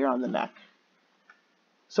right here on the neck.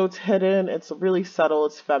 So it's hidden. It's really subtle.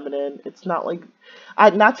 It's feminine. It's not like,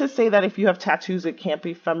 not to say that if you have tattoos it can't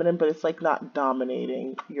be feminine, but it's like not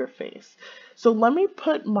dominating your face. So let me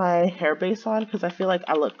put my hair base on because I feel like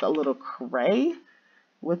I look a little cray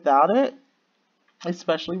without it,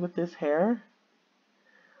 especially with this hair.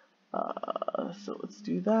 So let's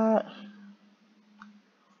do that.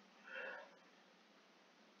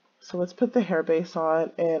 So let's put the hair base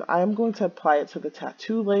on, and I'm going to apply it to the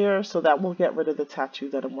tattoo layer, so that will get rid of the tattoo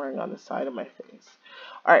that I'm wearing on the side of my face.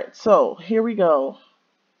 Alright, so here we go.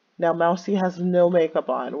 Now Mousy has no makeup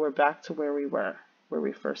on. We're back to where we were, where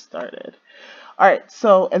we first started. Alright,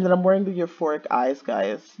 so, and then I'm wearing the Euphoric eyes,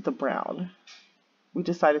 guys, the brown. We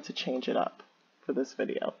decided to change it up for this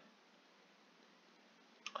video.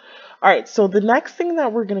 Alright, so the next thing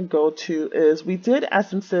that we're going to go to is we did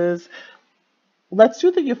essences. Let's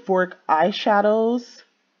do the Euphoric eyeshadows.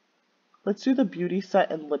 Let's do the beauty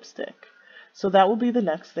set and lipstick. So that will be the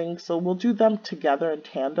next thing. So we'll do them together in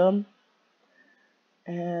tandem.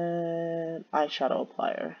 And eyeshadow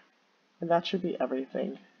applier. And that should be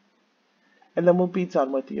everything. And then we'll be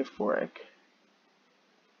done with the Euphoric.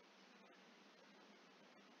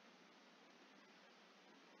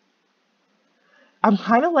 I'm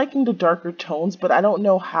kind of liking the darker tones, but I don't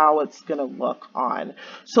know how it's going to look on.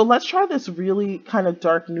 So let's try this really kind of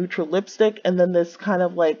dark neutral lipstick and then this kind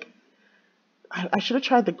of like, I should have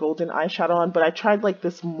tried the golden eyeshadow on, but I tried like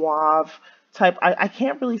this mauve type. I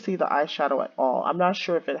can't really see the eyeshadow at all. I'm not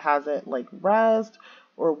sure if it hasn't like rezzed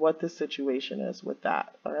or what the situation is with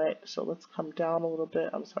that. All right, so let's come down a little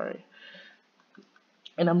bit. I'm sorry.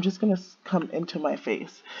 And I'm just going to come into my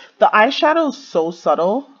face. The eyeshadow is so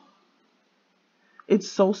subtle. It's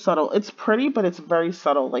so subtle. It's pretty, but it's very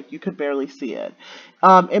subtle. Like, you could barely see it.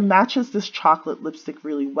 It matches this chocolate lipstick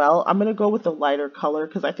really well. I'm going to go with a lighter color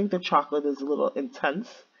because I think the chocolate is a little intense.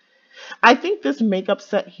 I think this makeup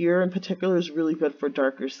set here in particular is really good for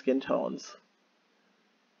darker skin tones.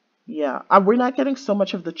 Yeah, we're not getting so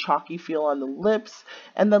much of the chalky feel on the lips.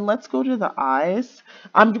 And then let's go to the eyes.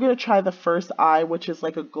 I'm going to try the first eye, which is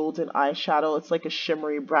like a golden eyeshadow. It's like a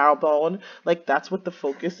shimmery brow bone. Like, that's what the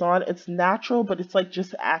focus on. It's natural, but it's like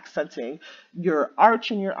just accenting your arch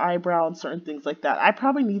in your eyebrow and certain things like that. I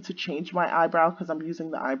probably need to change my eyebrow because I'm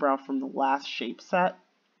using the eyebrow from the last shape set.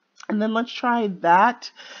 And then let's try that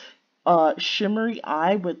shimmery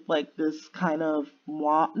eye with like this kind of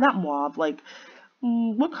mauve, not mauve, like,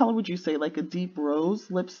 what color would you say? Like a deep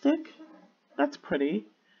rose lipstick? That's pretty.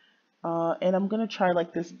 And I'm going to try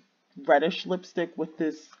like this reddish lipstick with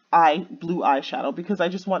this blue eyeshadow because I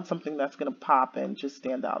just want something that's going to pop and just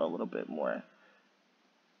stand out a little bit more.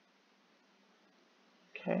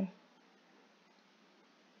 Okay.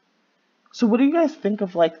 So what do you guys think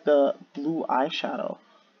of like the blue eyeshadow?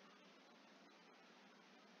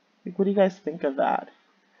 Like, what do you guys think of that?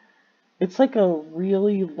 It's like a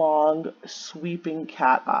really long, sweeping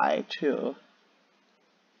cat eye, too.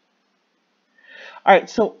 Alright,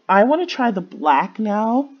 so I want to try the black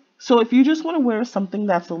now. So if you just want to wear something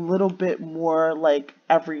that's a little bit more like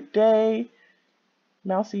everyday,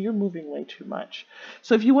 Mousy, you're moving way too much.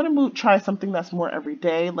 So if you want to try something that's more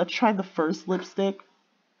everyday, let's try the first lipstick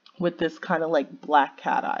with this kind of like black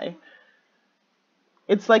cat eye.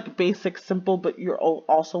 It's like basic, simple, but you're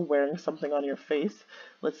also wearing something on your face.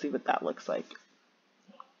 Let's see what that looks like.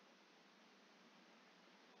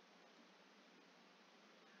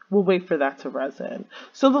 We'll wait for that to resin.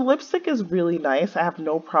 So the lipstick is really nice. I have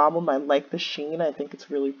no problem. I like the sheen. I think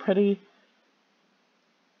it's really pretty.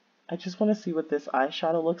 I just want to see what this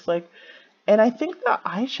eyeshadow looks like. And I think the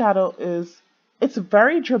eyeshadow it's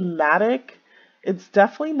very dramatic. It's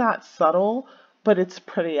definitely not subtle, but it's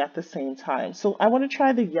pretty at the same time. So I want to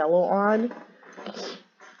try the yellow on.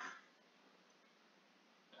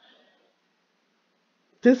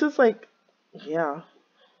 This is like, yeah.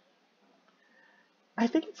 I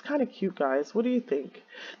think it's kind of cute, guys. What do you think?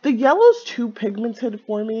 The yellow's too pigmented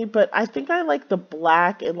for me, but I think I like the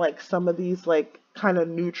black and like some of these like kind of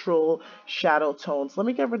neutral shadow tones. Let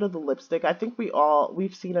me get rid of the lipstick. I think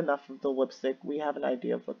we've seen enough of the lipstick. We have an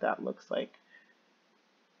idea of what that looks like.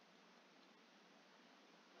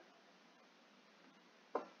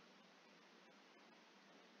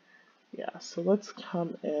 Yeah, so let's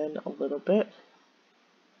come in a little bit.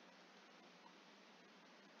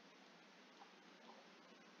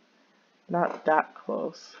 Not that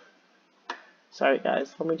close. Sorry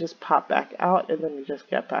guys, let me just pop back out and then we just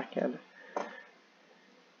get back in.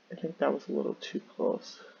 I think that was a little too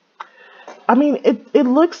close. I mean, it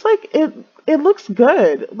looks like it looks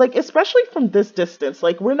good. Like, especially from this distance.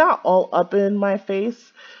 Like, we're not all up in my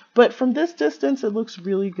face, but from this distance it looks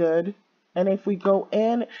really good. And if we go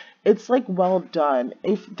in, it's like well done.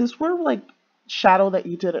 If this were like shadow that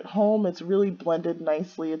you did at home, it's really blended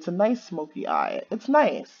nicely. It's a nice smoky eye. It's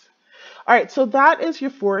nice. All right, so that is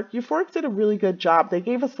Euphoric. Euphoric did a really good job. They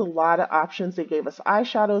gave us a lot of options. They gave us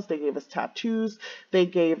eyeshadows. They gave us tattoos. They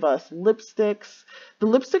gave us lipsticks. The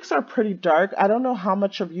lipsticks are pretty dark. I don't know how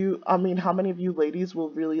many of you ladies will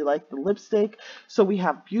really like the lipstick. So we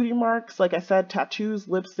have beauty marks, like I said, tattoos,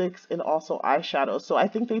 lipsticks, and also eyeshadows. So I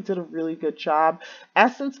think they did a really good job.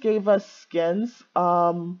 Essence gave us skins.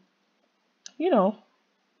 You know.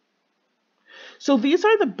 So these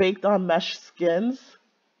are the baked on mesh skins.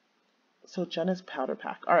 So Genus powder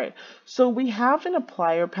pack. All right. So we have an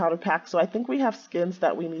applier powder pack. So I think we have skins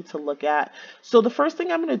that we need to look at. So the first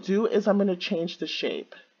thing I'm going to do is I'm going to change the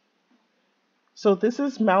shape. So this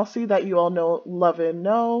is Mousy that you all know, love and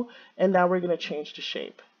know. And now we're going to change the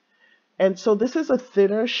shape. And so this is a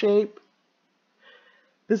thinner shape.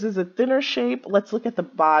 This is a thinner shape. Let's look at the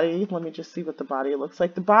body. Let me just see what the body looks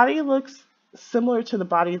like. The body looks similar to the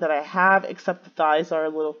body that I have, except the thighs are a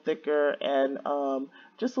little thicker and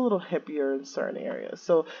just a little hippier in certain areas.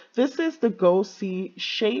 So this is the Go&See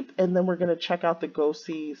shape, and then we're going to check out the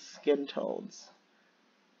Go&See skin tones.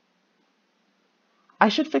 I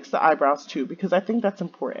should fix the eyebrows too, because I think that's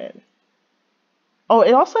important. Oh,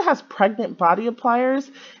 it also has pregnant body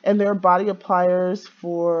appliers, and there are body appliers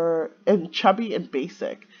in chubby and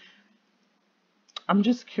basic. I'm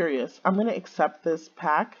just curious. I'm going to accept this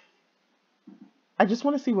pack. I just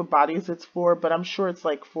want to see what bodies it's for, but I'm sure it's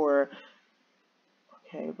like for,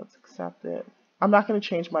 okay, let's accept it. I'm not going to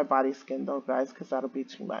change my body skin though, guys, because that'll be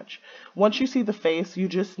too much. Once you see the face, you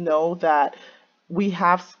just know that we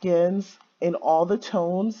have skins in all the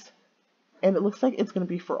tones, and it looks like it's going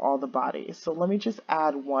to be for all the bodies. So let me just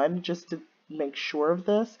add one just to make sure of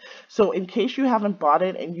this. So in case you haven't bought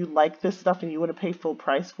it and you like this stuff and you want to pay full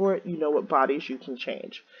price for it, you know what bodies you can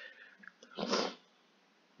change.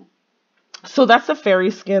 So that's a fairy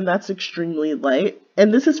skin. That's extremely light.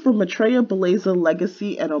 And this is for Maitreya, Beleza,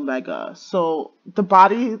 Legacy, and Omega. So the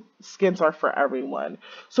body skins are for everyone.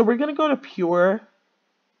 So we're going to go to Pure.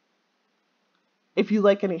 If you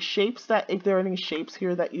like any shapes if there are any shapes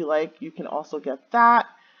here that you like, you can also get that.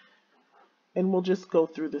 And we'll just go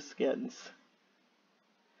through the skins.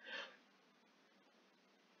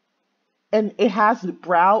 And it has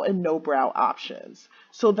brow and no brow options.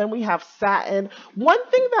 So then we have satin. One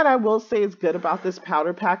thing that I will say is good about this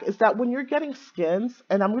powder pack is that when you're getting skins,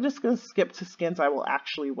 and I'm just going to skip to skins I will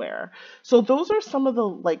actually wear. So those are some of the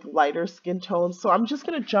like lighter skin tones. So I'm just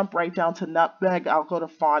going to jump right down to nutmeg. I'll go to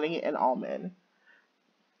Fawny and almond.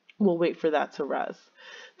 We'll wait for that to res.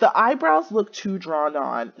 The eyebrows look too drawn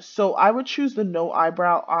on. So I would choose the no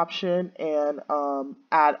eyebrow option and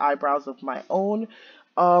add eyebrows of my own.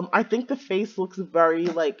 I think the face looks very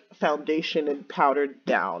like foundation and powdered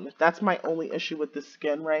down. That's my only issue with the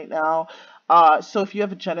skin right now. So if you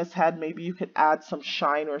have a Genus head, maybe you could add some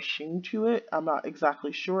shine or sheen to it. I'm not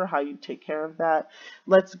exactly sure how you take care of that.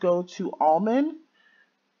 Let's go to almond,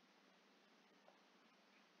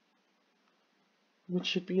 which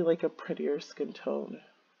should be like a prettier skin tone.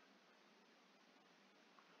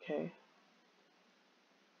 Okay.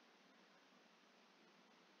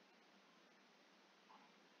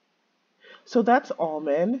 So that's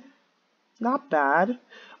almond. Not bad.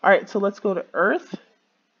 All right, so let's go to earth.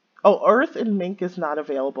 Oh, Earth and Mink is not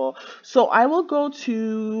available. So I will go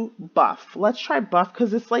to Buff. Let's try Buff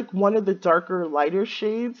because it's like one of the darker, lighter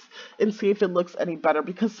shades and see if it looks any better.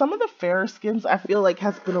 Because some of the fairer skins I feel like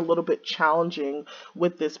has been a little bit challenging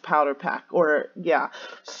with this powder pack. Or, yeah.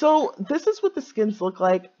 So this is what the skins look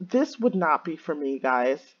like. This would not be for me,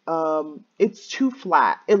 guys. It's too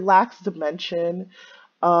flat. It lacks dimension.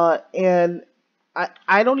 And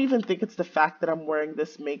I don't even think it's the fact that I'm wearing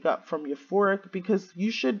this makeup from Euphoric because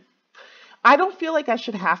you should I don't feel like I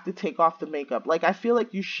should have to take off the makeup. Like, I feel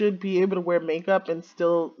like you should be able to wear makeup and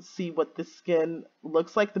still see what the skin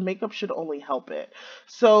looks like. The makeup should only help it.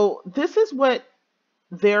 So this is what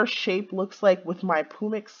their shape looks like with my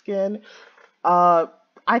Pumic skin. Uh,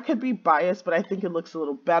 I could be biased, but I think it looks a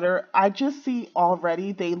little better. I just see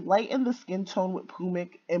already they lighten the skin tone with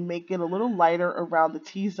Pumic and make it a little lighter around the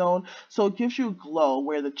T-zone. So it gives you a glow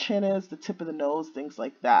where the chin is, the tip of the nose, things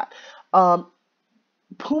like that.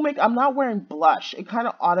 Pumic, I'm not wearing blush. It kind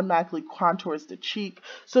of automatically contours the cheek.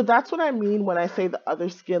 So that's what I mean when I say the other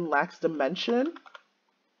skin lacks dimension.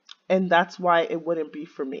 And that's why it wouldn't be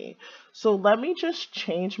for me. So let me just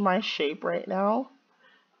change my shape right now.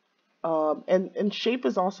 And shape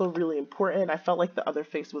is also really important. I felt like the other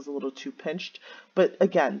face was a little too pinched. But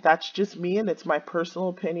again, that's just me and it's my personal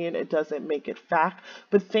opinion. It doesn't make it fact.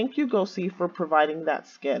 But thank you, Go&See, for providing that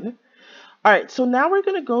skin. Alright, so now we're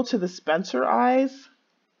going to go to the Spencer eyes.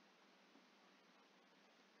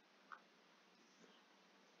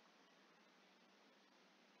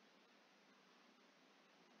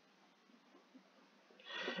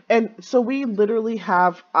 And so we literally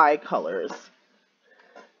have eye colors.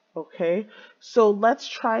 Okay, so let's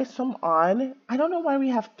try some on. I don't know why we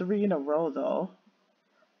have 3 in a row though.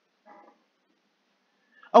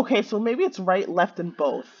 Okay, so maybe it's right, left, and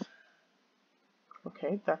both.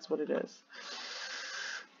 Okay, that's what it is.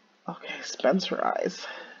 Okay, Spencer eyes.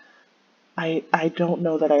 I don't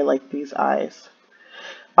know that I like these eyes.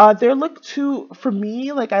 They look too, for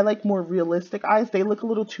me, like I like more realistic eyes. They look a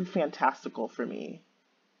little too fantastical for me.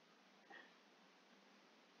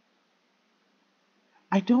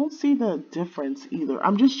 I don't see the difference either.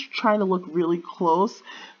 I'm just trying to look really close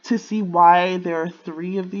to see why there are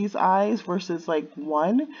 3 of these eyes versus like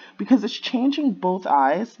 1 because it's changing both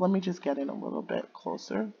eyes. Let me just get in a little bit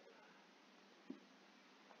closer.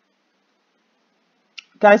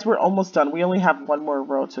 Guys, we're almost done. We only have 1 more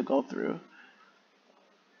row to go through.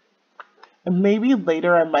 And maybe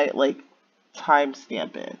later I might like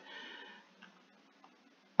timestamp it.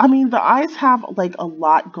 I mean, the eyes have like a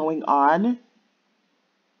lot going on.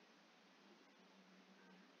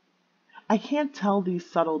 I can't tell these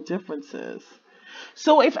subtle differences.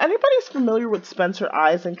 So if anybody's familiar with Spencer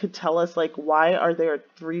eyes and could tell us like why are there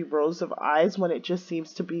 3 rows of eyes when it just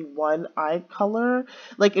seems to be 1 eye color?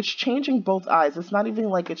 Like it's changing both eyes. It's not even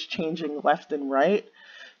like it's changing left and right.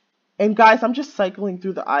 And guys, I'm just cycling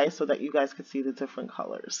through the eyes so that you guys could see the different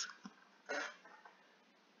colors.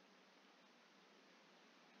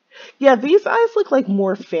 Yeah, these eyes look like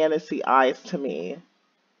more fantasy eyes to me.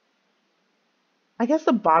 I guess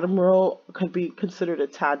the bottom row could be considered a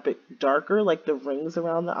tad bit darker, like the rings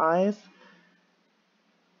around the eyes.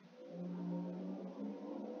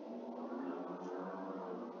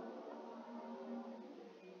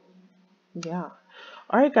 Yeah.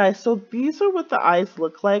 All right, guys, so these are what the eyes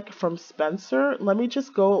look like from Spencer. Let me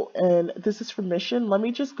just go and this is for MICHAN. Let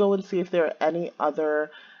me just go and see if there are any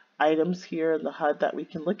other items here in the HUD that we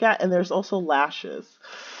can look at. And there's also lashes.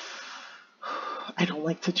 I don't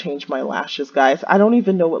like to change my lashes, guys. I don't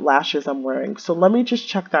even know what lashes I'm wearing. So let me just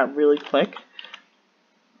check that really quick.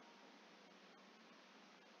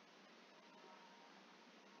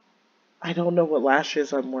 I don't know what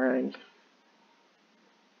lashes I'm wearing.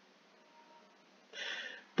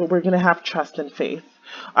 But we're going to have trust and faith.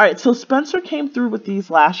 All right, so Spencer came through with these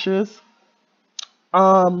lashes.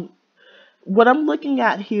 What I'm looking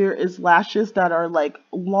at here is lashes that are like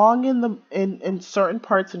long in certain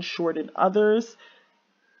parts and short in others.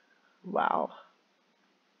 Wow.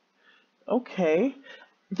 Okay.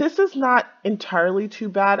 This is not entirely too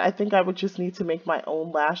bad. I think I would just need to make my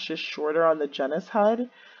own lashes shorter on the Genus HUD.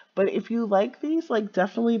 But if you like these, like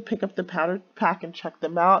definitely pick up the powder pack and check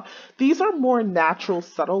them out. These are more natural,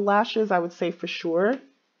 subtle lashes, I would say for sure.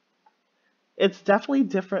 It's definitely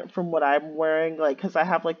different from what I'm wearing, like, because I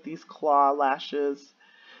have like these claw lashes.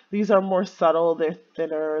 These are more subtle, they're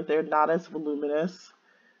thinner, they're not as voluminous.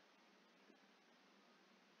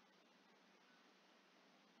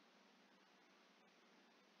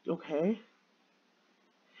 Okay.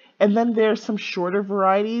 And then there's some shorter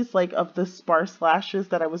varieties, like of the sparse lashes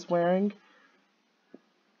that I was wearing.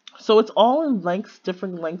 So it's all in lengths,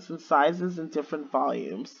 different lengths and sizes and different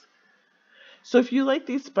volumes. So if you like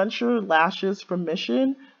these Spencer lashes from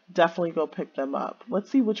MICHAN, definitely go pick them up.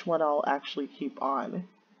 Let's see which one I'll actually keep on.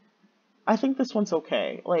 I think this one's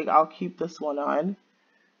okay. Like, I'll keep this one on,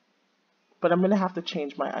 but I'm going to have to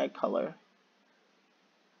change my eye color.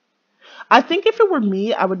 I think if it were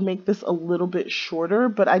me, I would make this a little bit shorter,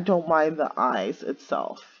 but I don't mind the eyes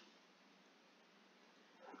itself.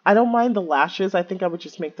 I don't mind the lashes. I think I would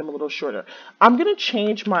just make them a little shorter. I'm going to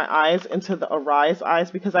change my eyes into the Arise eyes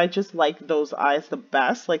because I just like those eyes the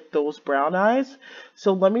best, like those brown eyes.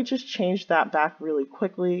 So let me just change that back really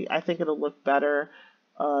quickly. I think it'll look better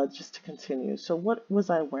just to continue. So what was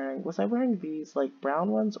I wearing? Was I wearing these like brown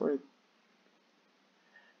ones or...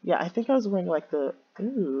 Yeah, I think I was wearing like the...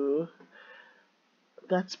 Ooh,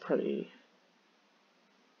 that's pretty.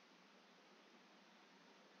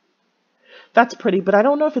 That's pretty, but I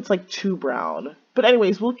don't know if it's like too brown. But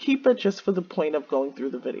anyways, we'll keep it just for the point of going through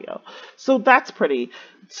the video. So that's pretty.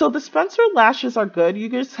 So the Spencer lashes are good. You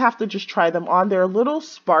just have to just try them on. They're a little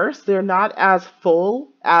sparse. They're not as full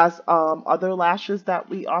as other lashes that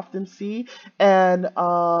we often see. And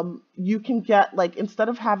you can get, like, instead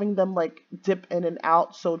of having them like dip in and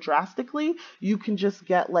out so drastically, you can just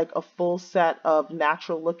get like a full set of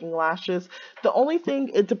natural looking lashes. The only thing,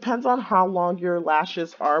 it depends on how long your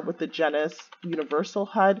lashes are with the Genus Universal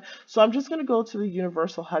HUD. So I'm just going to go to the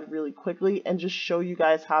Universal HUD really quickly and just show you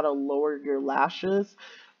guys how to lower your lashes.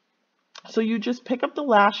 So you just pick up the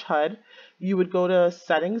lash HUD. You would go to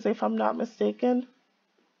settings if I'm not mistaken.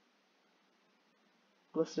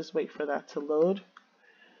 Let's just wait for that to load.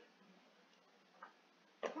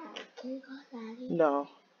 No,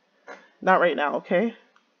 not right now, okay?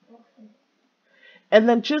 And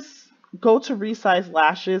then just go to resize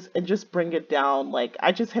lashes and just bring it down. Like,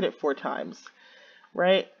 I just hit it 4 times,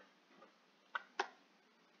 right?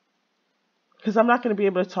 Because I'm not going to be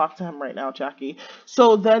able to talk to him right now, Jackie.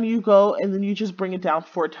 So then you go and then you just bring it down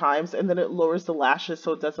 4 times and then it lowers the lashes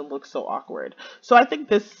so it doesn't look so awkward. So I think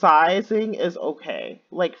this sizing is okay,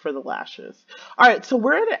 like for the lashes. All right, so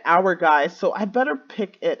we're at an hour, guys, so I better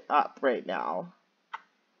pick it up right now.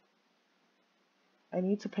 I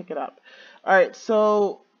need to pick it up. All right,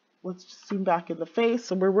 so let's just zoom back in the face.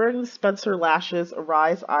 So we're wearing the Spencer lashes,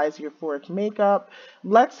 Arise eyes, Euphoric makeup.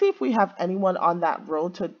 Let's see if we have anyone on that row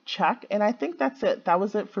to check. And I think that's it. That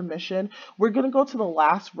was it for MICHAN. We're going to go to the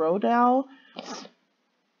last row now.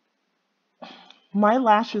 My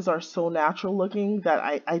lashes are so natural looking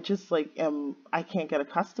that I just like I can't get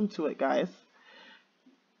accustomed to it, guys.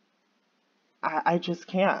 I just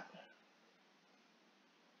can't.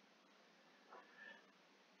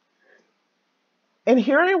 And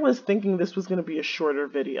here I was thinking this was going to be a shorter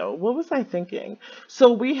video. What was I thinking?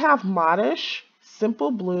 So we have Modish,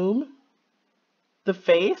 Simple Bloom, The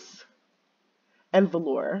Face, and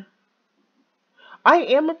Velour. I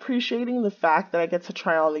am appreciating the fact that I get to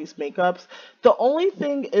try on these makeups. The only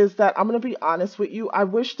thing is that I'm going to be honest with you. I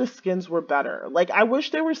wish the skins were better. Like, I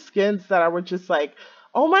wish there were skins that I were just like,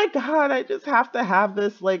 oh my God, I just have to have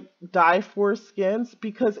this like die for skins,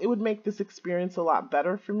 because it would make this experience a lot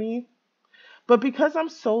better for me. But because I'm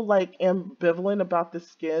so like ambivalent about the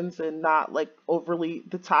skins and not like overly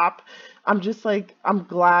the top, I'm just like, I'm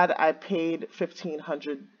glad I paid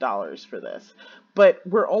 $1,500 for this. But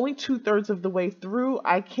we're only 2/3 of the way through.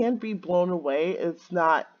 I can be blown away. It's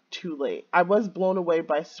not too late. I was blown away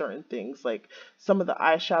by certain things, like some of the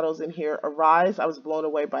eyeshadows in here. Arise, I was blown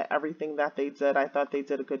away by everything that they did. I thought they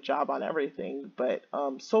did a good job on everything. But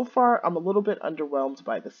so far, I'm a little bit underwhelmed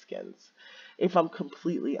by the skins, if I'm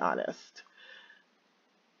completely honest.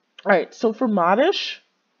 All right, so for Modish,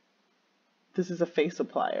 this is a face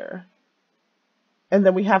applier. And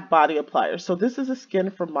then we have body applier. So this is a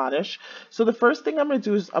skin for Modish. So the first thing I'm going to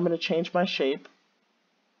do is I'm going to change my shape.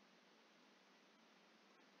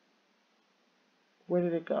 Where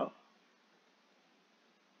did it go?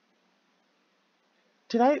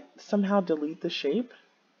 Did I somehow delete the shape?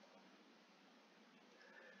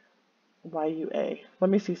 YUA. Let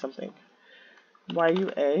me see something.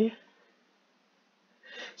 YUA.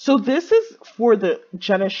 So this is for the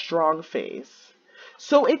Genus Strong face.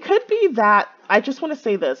 So it could be that, I just want to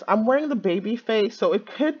say this, I'm wearing the baby face, so it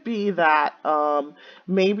could be that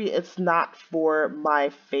maybe it's not for my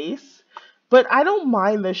face. But I don't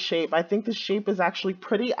mind this shape. I think the shape is actually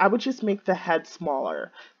pretty. I would just make the head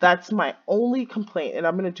smaller. That's my only complaint, and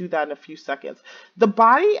I'm going to do that in a few seconds. The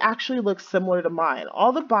body actually looks similar to mine.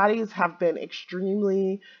 All the bodies have been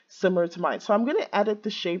extremely similar to mine. So I'm going to edit the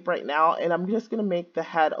shape right now, and I'm just going to make the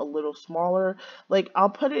head a little smaller. Like, I'll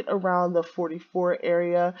put it around the 44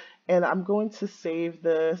 area, and I'm going to save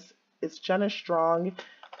this. It's Genus Strong.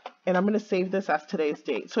 And I'm going to save this as today's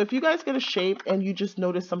date. So if you guys get a shape and you just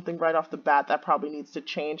notice something right off the bat that probably needs to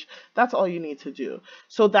change, that's all you need to do.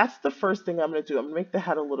 So that's the first thing I'm going to do. I'm going to make the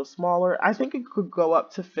head a little smaller. I think it could go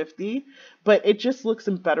up to 50, but it just looks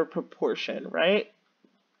in better proportion, right?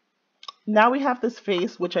 Now we have this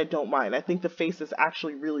face, which I don't mind. I think the face is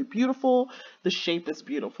actually really beautiful. The shape is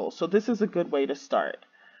beautiful. So this is a good way to start.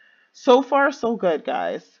 So far, so good,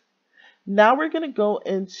 guys. Now we're going to go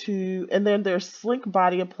into, and then there's Slink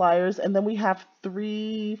Body Appliers, and then we have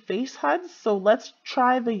 3 face HUDs. So let's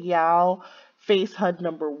try the Yao face HUD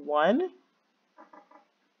number 1.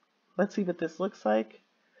 Let's see what this looks like.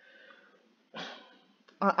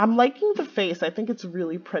 I'm liking the face. I think it's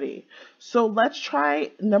really pretty. So let's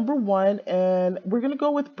try number 1, and we're going to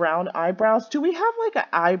go with brown eyebrows. Do we have like an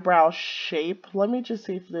eyebrow shape? Let me just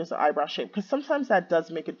see if there's an eyebrow shape, because sometimes that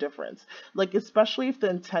does make a difference. Like, especially if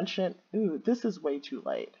the intention, ooh, this is way too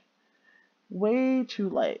light. Way too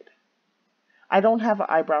light. I don't have an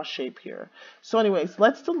eyebrow shape here. So anyways,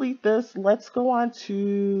 let's delete this. Let's go on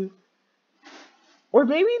to, or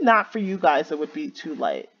maybe not for you guys, it would be too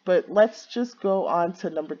light. But let's just go on to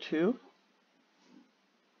number 2.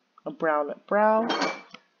 A brown brow.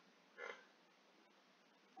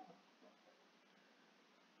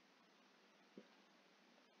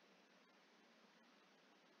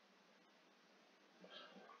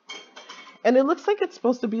 And it looks like it's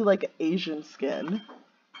supposed to be like Asian skin.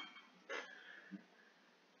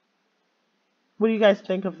 What do you guys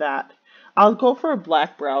think of that? I'll go for a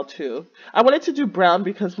black brow too. I wanted to do brown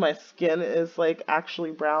because my skin is like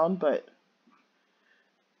actually brown, but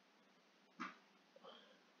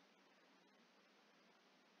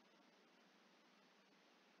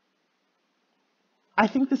I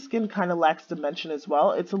think the skin kind of lacks dimension as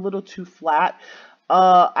well. It's a little too flat.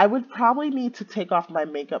 I would probably need to take off my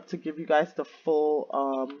makeup to give you guys the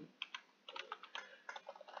full,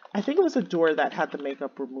 I think it was a door that had the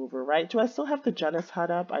makeup remover, right? Do I still have the Genus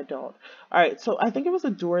HUD up? I don't. All right, so I think it was a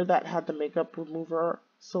door that had the makeup remover.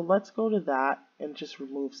 So let's go to that and just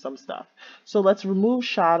remove some stuff. So let's remove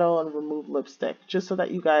shadow and remove lipstick, just so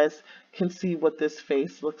that you guys can see what this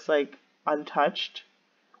face looks like untouched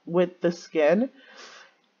with the skin.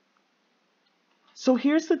 So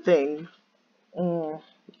here's the thing.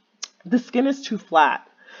 The skin is too flat.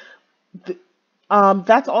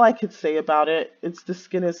 That's all I could say about it. It's the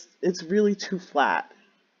skin is, it's really too flat.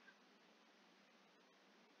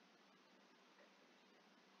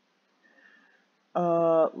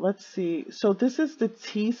 Let's see. So this is the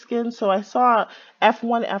T skin. So I saw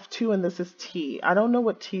F1, F2, and this is T. I don't know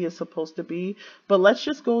what T is supposed to be, but let's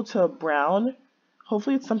just go to brown.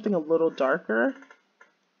 Hopefully it's something a little darker.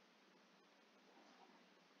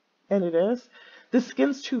 And it is. The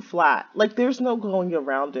skin's too flat. Like, there's no going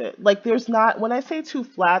around it. Like, there's not, when I say too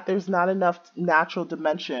flat, there's not enough natural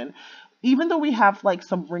dimension. Even though we have like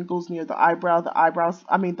some wrinkles near the eyebrow, the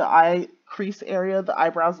eye crease area, the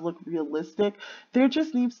eyebrows look realistic. There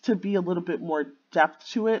just needs to be a little bit more depth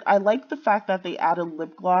to it. I like the fact that they added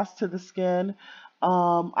lip gloss to the skin.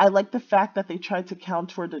 I like the fact that they tried to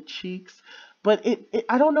contour the cheeks. But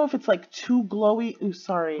I don't know if it's like too glowy. Ooh,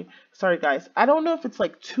 sorry guys. I don't know if it's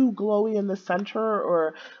like too glowy in the center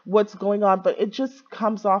or what's going on, but it just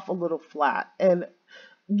comes off a little flat. And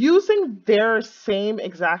using their same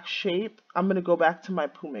exact shape, I'm going to go back to my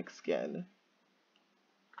pumic skin.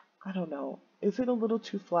 I don't know. Is it a little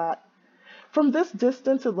too flat? From this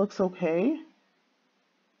distance, it looks okay.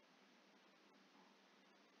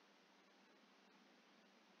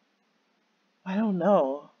 I don't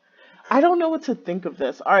know. I don't know what to think of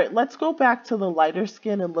this. All right, let's go back to the lighter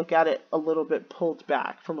skin and look at it a little bit pulled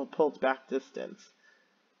back, from a pulled back distance.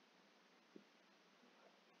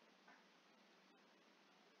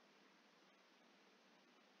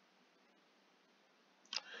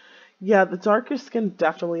 Yeah, the darker skin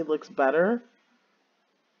definitely looks better.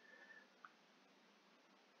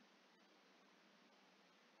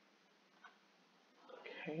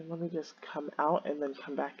 Okay, let me just come out and then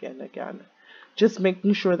come back in again. Just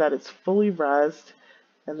making sure that it's fully rezzed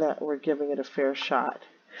and that we're giving it a fair shot.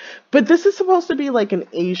 But this is supposed to be like an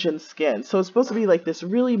Asian skin. So it's supposed to be like this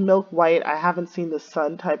really milk white, I haven't seen the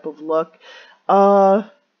sun type of look. I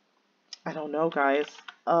don't know, guys.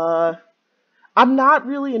 I'm not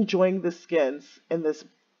really enjoying the skins in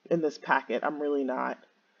this packet. I'm really not.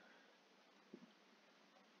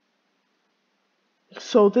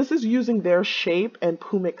 So this is using their shape and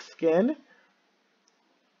pumic skin.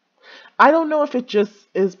 I don't know if it just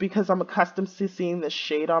is because I'm accustomed to seeing the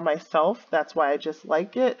shade on myself. That's why I just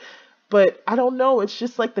like it. But I don't know. It's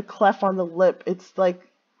just like the clef on the lip. It's like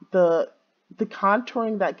the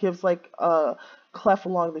contouring that gives like a cleft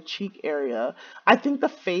along the cheek area. I think the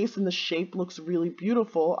face and the shape looks really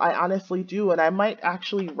beautiful. I honestly do, and I might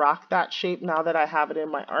actually rock that shape now that I have it in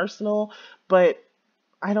my arsenal, but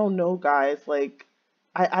I don't know, guys. Like,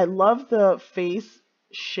 I love the face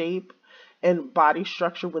shape and body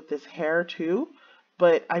structure with this hair too,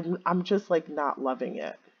 but I'm just like not loving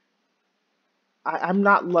it. I'm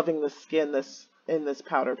not loving the skin in this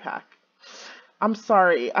powder pack. I'm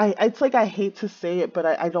sorry. It's like I hate to say it, but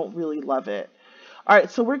I don't really love it. All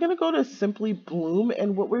right, so we're gonna go to Simply Bloom,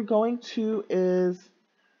 and what we're going to is,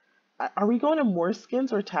 are we going to more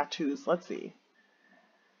skins or tattoos? Let's see.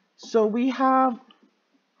 So we have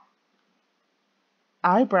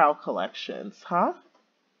eyebrow collections, huh?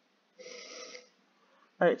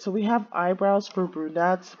 All right, so we have eyebrows for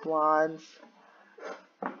brunettes, blondes,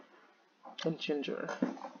 and ginger.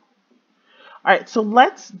 All right, so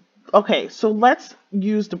let's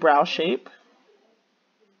use the brow shape.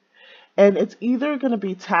 And it's either going to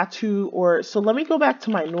be tattoo or, so let me go back to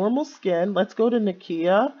my normal skin. Let's go to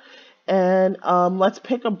Nakia and let's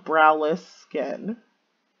pick a browless skin.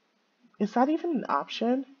 Is that even an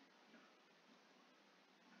option?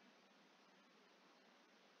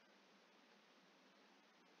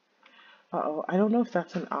 Uh-oh, I don't know if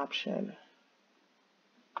that's an option.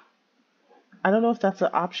 I don't know if that's an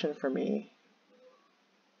option for me.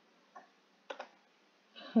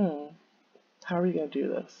 How are we going to do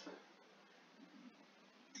this?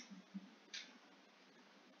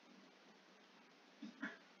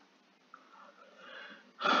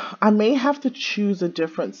 I may have to choose a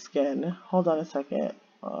different skin. Hold on a second.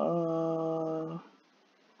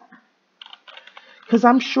 Because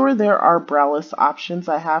I'm sure there are browless options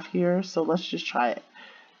I have here, so let's just try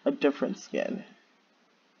a different skin.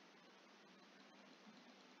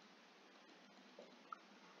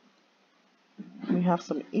 We have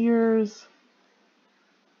some ears.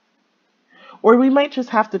 Or we might just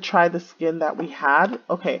have to try the skin that we had.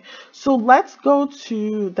 Okay, so let's go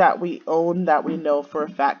to that we own, that we know for a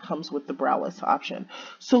fact comes with the browless option.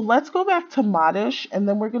 So let's go back to Modish, and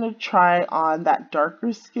then we're going to try on that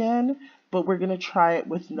darker skin, but we're going to try it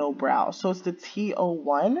with no brow. So it's the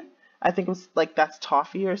T01. I think it was like that's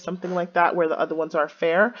toffee or something like that, where the other ones are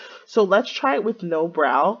fair. So let's try it with no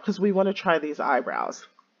brow because we want to try these eyebrows.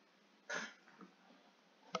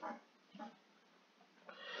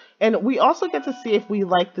 And we also get to see if we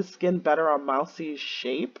like the skin better on Mousy's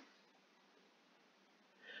shape.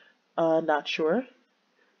 Not sure.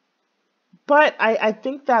 But I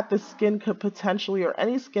think that the skin could potentially, or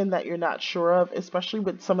any skin that you're not sure of, especially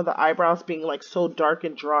with some of the eyebrows being like so dark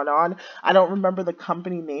and drawn on. I don't remember the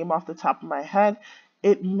company name off the top of my head.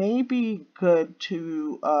 It may be good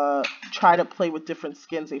to try to play with different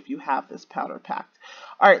skins if you have this powder packed.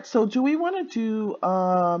 All right, so do we want to do,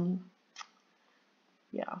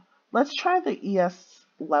 yeah. Let's try the ES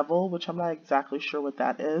level, which I'm not exactly sure what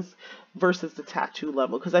that is, versus the tattoo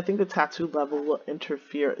level, because I think the tattoo level will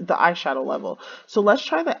interfere, the eyeshadow level. So let's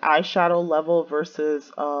try the eyeshadow level versus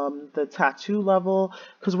the tattoo level,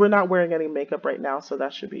 because we're not wearing any makeup right now, so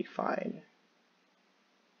that should be fine.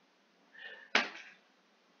 All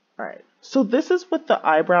right, so this is what the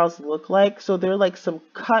eyebrows look like. So they're like some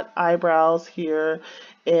cut eyebrows here,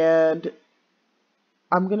 and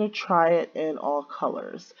I'm going to try it in all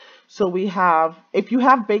colors. So we have, if you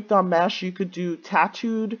have baked on mesh, you could do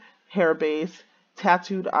tattooed hair base,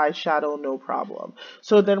 tattooed eyeshadow, no problem.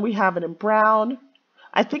 So then we have it in brown.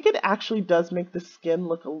 I think it actually does make the skin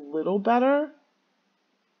look a little better.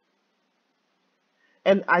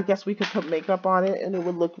 And I guess we could put makeup on it and it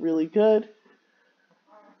would look really good.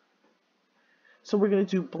 So we're going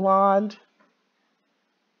to do blonde.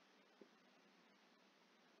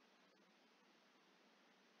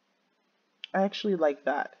 I actually like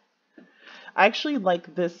that. I actually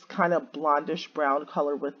like this kind of blondish brown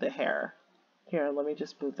color with the hair. Here, let me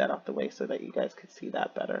just move that out the way so that you guys can see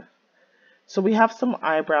that better. So we have some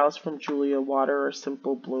eyebrows from Julia Water or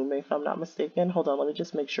Simple Bloom, if I'm not mistaken. Hold on, let me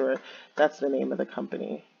just make sure that's the name of the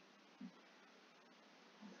company.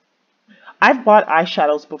 I've bought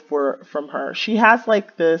eyeshadows before from her. She has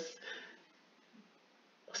like this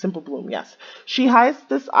Simple Bloom, yes. She has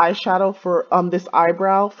this eyeshadow for this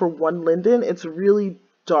eyebrow for One Linden. It's really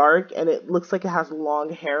dark and it looks like it has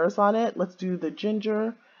long hairs on it. Let's do the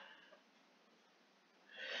ginger.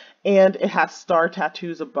 And it has star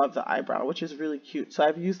tattoos above the eyebrow, which is really cute. So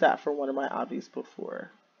I've used that for one of my obbies before.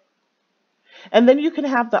 And then you can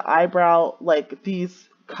have the eyebrow, like these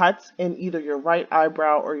cuts in either your right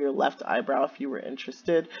eyebrow or your left eyebrow if you were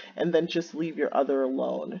interested, and then just leave your other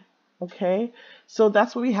alone. Okay, so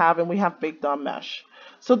that's what we have, and we have baked on mesh.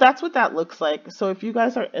 So that's what that looks like. So if you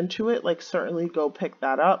guys are into it, like certainly go pick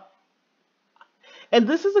that up. And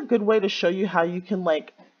this is a good way to show you how you can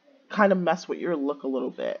like kind of mess with your look a little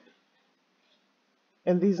bit.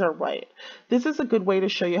 And these are white. This is a good way to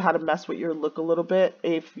show you how to mess with your look a little bit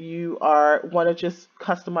if you want to just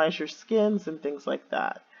customize your skins and things like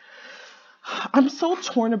that. I'm so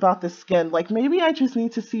torn about this skin. Like maybe I just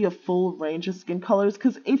need to see a full range of skin colors,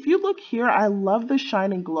 because if you look here, I love the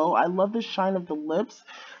shine and glow. I love the shine of the lips,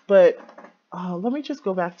 but let me just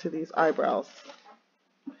go back to these eyebrows.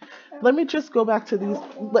 Let me just go back to these.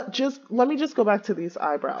 Let me just go back to these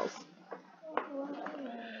eyebrows.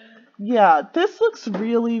 Yeah, this looks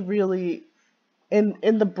really, really,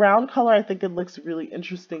 in the brown color, I think it looks really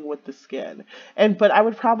interesting with the skin. But I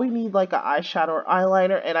would probably need like an eyeshadow or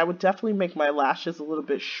eyeliner, and I would definitely make my lashes a little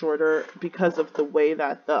bit shorter because of the way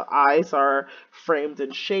that the eyes are framed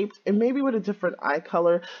and shaped, and maybe with a different eye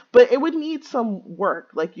color. But it would need some work.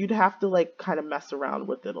 Like you'd have to like kind of mess around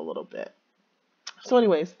with it a little bit. So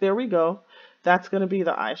anyways, there we go. That's going to be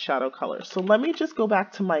the eyeshadow color. So let me just go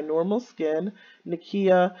back to my normal skin,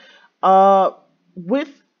 Nakia. With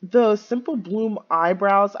the Simple Bloom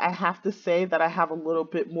eyebrows, I have to say that I have a little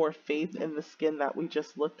bit more faith in the skin that we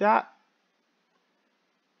just looked at.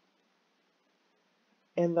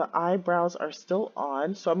 And the eyebrows are still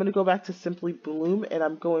on. So I'm going to go back to Simply Bloom, and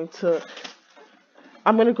I'm going to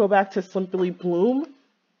go back to Simply Bloom,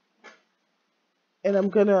 and I'm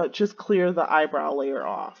going to just clear the eyebrow layer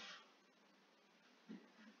off.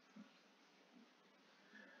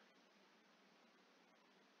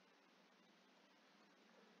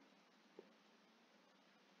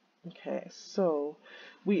 Okay, so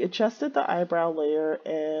we adjusted the eyebrow layer,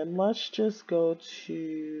 and let's just go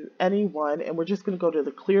to any one, and we're just going to go to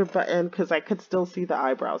the clear button because I could still see the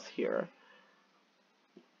eyebrows here.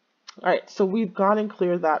 All right, so we've gone and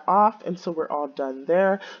cleared that off, and so we're all done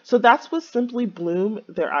there. So that's with Simply Bloom,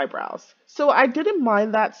 their eyebrows. So I didn't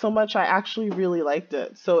mind that so much. I actually really liked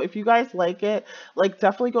it. So if you guys like it, like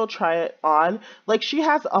definitely go try it on. Like she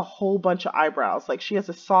has a whole bunch of eyebrows. Like she has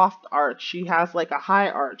a soft arch. She has like a high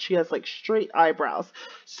arch. She has like straight eyebrows.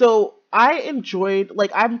 So I enjoyed,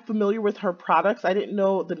 like I'm familiar with her products. I didn't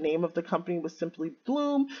know the name of the company was Simply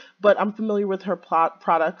Bloom, but I'm familiar with her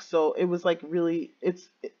products. So it was like really,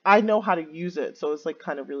 I know how to use it. So it's like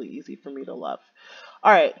kind of really easy for me to love.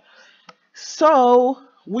 All right. So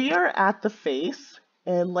we are at the face,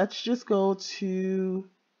 and let's just go to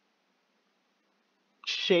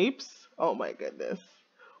shapes. Oh my goodness.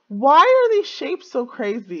 Why are these shapes so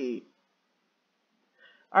crazy?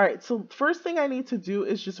 All right, so first thing I need to do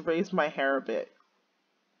is just raise my hair a bit.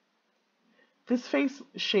 This face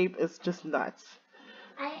shape is just nuts.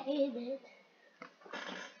 I hate it.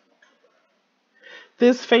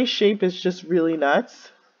 This face shape is just really nuts.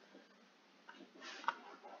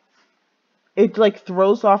 It like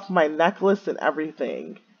throws off my necklace and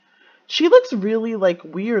everything. She looks really like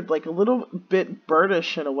weird, like a little bit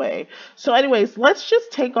birdish in a way. So anyways, let's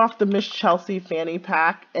just take off the Miss Chelsea fanny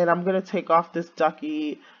pack, and I'm going to take off this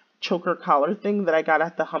ducky choker collar thing that I got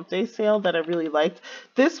at the Hump Day sale that I really liked.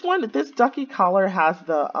 This ducky collar has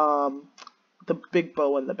the big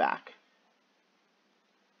bow in the back.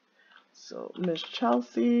 So Miss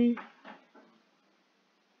Chelsea,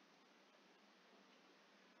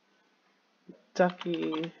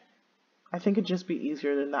 ducky. I think it'd just be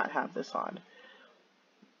easier to not have this on.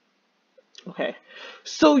 Okay,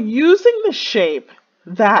 so using the shape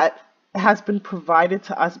that has been provided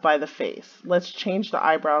to us by the face, let's change the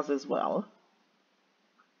eyebrows as well.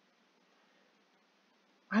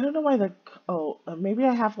 I don't know why maybe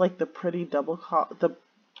I have like the pretty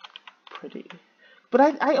but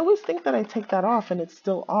I always think that I take that off and it's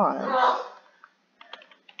still on.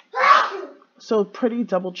 So pretty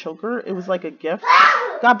double choker, it was like a gift.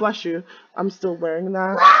 God bless you. I'm still wearing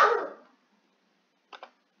that.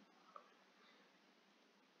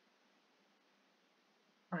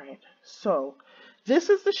 Alright, so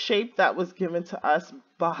this is the shape that was given to us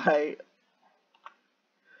by...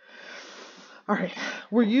 Alright,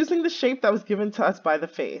 we're using the shape that was given to us by the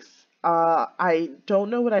face. I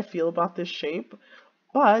don't know what I feel about this shape,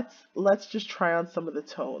 but let's just try on some of the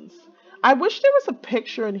tones. I wish there was a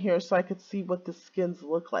picture in here so I could see what the skins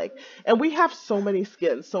look like. And we have so many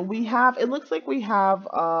skins. So we have, it looks like we have,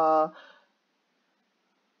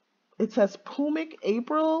 it says Pumic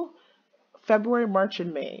April, February, March,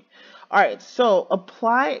 and May. All right, so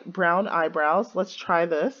apply brown eyebrows. Let's try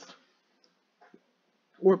this.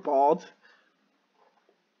 Or bald.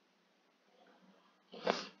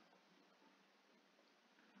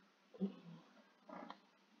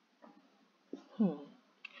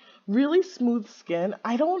 Really smooth skin.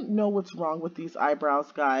 I don't know what's wrong with these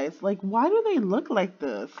eyebrows, guys. Like, why do they look like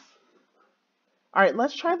this? All right,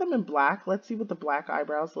 let's try them in black. Let's see what the black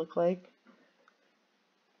eyebrows look like.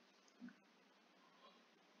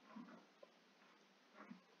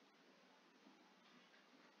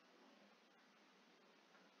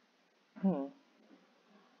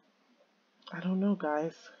 I don't know,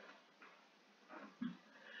 guys.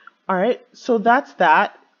 All right, so that's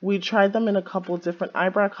that. We tried them in a couple different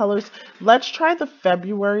eyebrow colors. Let's try the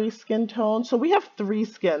February skin tone. So we have 3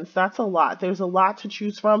 skins. That's a lot. There's a lot to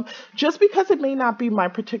choose from. Just because it may not be my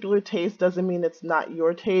particular taste doesn't mean it's not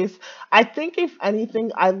your taste. I think if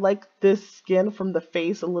anything, I like this skin from the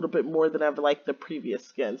face a little bit more than I've liked the previous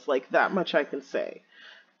skins. Like that much I can say.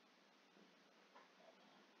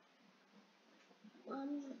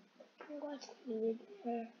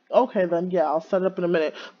 Okay, then yeah, I'll set it up in a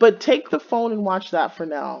minute. But take the phone and watch that for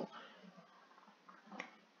now.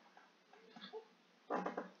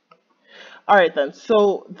 All right then,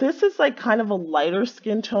 so this is like kind of a lighter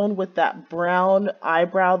skin tone with that brown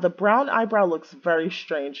eyebrow. The brown eyebrow looks very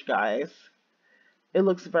strange, guys. It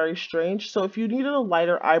looks very strange. So if you needed a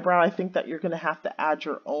lighter eyebrow, I think that you're going to have to add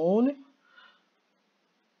your own.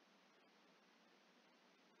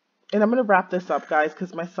 And I'm going to wrap this up, guys,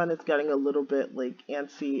 because my son is getting a little bit, like,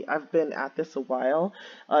 antsy. I've been at this a while.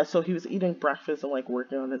 So he was eating breakfast and, like,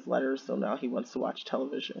 working on his letters. So now he wants to watch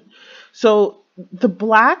television. So the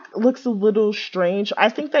black looks a little strange. I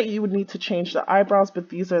think that you would need to change the eyebrows, but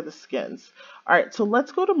these are the skins. All right, so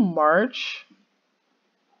let's go to March.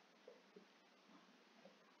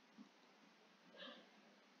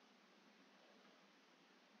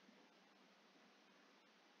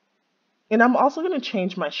 And I'm also going to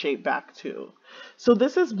change my shape back too. So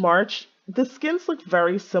this is March. The skins look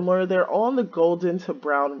very similar. They're all in the golden to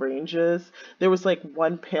brown ranges. There was like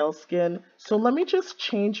one pale skin. So let me just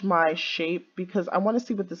change my shape because I want to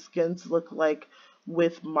see what the skins look like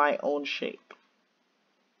with my own shape.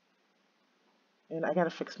 And I got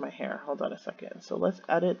to fix my hair. Hold on a second. So let's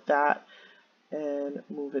edit that and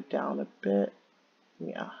move it down a bit.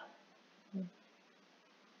 Yeah.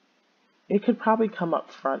 It could probably come up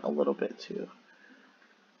front a little bit too.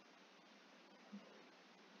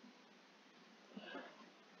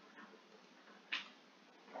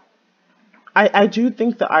 I do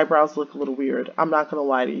think the eyebrows look a little weird. I'm not gonna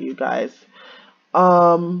lie to you guys.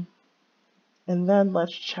 And then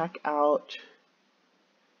let's check out.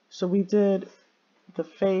 So we did the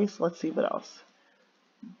face. Let's see what else.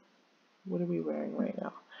 What are we wearing right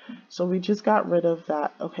now? So we just got rid of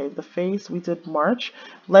that. Okay, the face. We did March.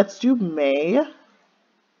 Let's do May.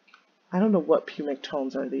 I don't know what pumic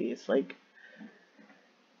tones are these. Like,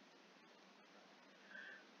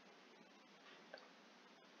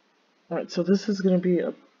 all right, so this is going to be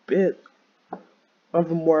a bit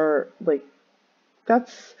of a more, like,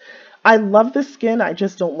 that's, I love the skin, I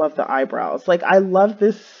just don't love the eyebrows. Like, I love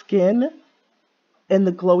this skin and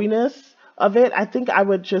the glowiness of it. I think I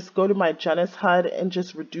would just go to my Genus HUD and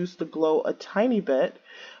just reduce the glow a tiny bit.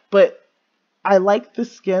 But I like the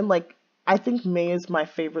skin. Like, I think May is my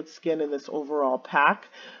favorite skin in this overall pack.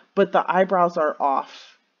 But the eyebrows are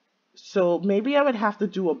off. So maybe I would have to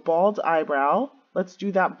do a bald eyebrow. Let's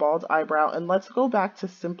do that bald eyebrow. And let's go back to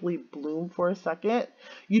Simply Bloom for a second.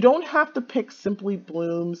 You don't have to pick Simply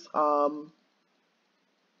Bloom's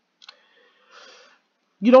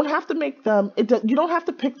you don't have to make them, you don't have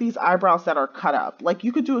to pick these eyebrows that are cut up. Like,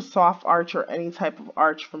 you could do a soft arch or any type of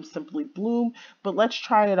arch from Simply Bloom, but let's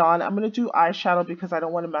try it on. I'm going to do eyeshadow because I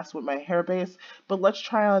don't want to mess with my hair base, but let's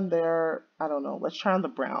try on their, I don't know, let's try on the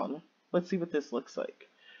brown. Let's see what this looks like.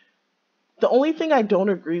 The only thing I don't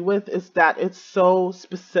agree with is that it's so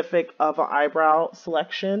specific of an eyebrow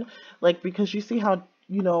selection. Like, because you see how,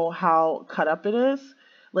 you know, how cut up it is?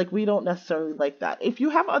 Like, we don't necessarily like that. If you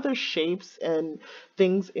have other shapes and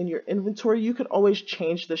things in your inventory, you could always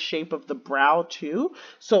change the shape of the brow too.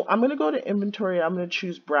 So I'm going to go to inventory. I'm going to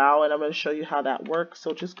choose brow, and I'm going to show you how that works.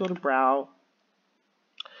 So just go to brow.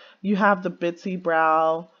 You have the Bitsy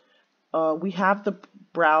brow. We have the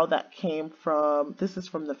brow that came from, this is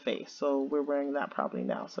from the face, so we're wearing that probably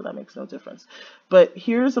now, so that makes no difference. But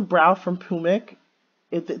here's a brow from Pumic.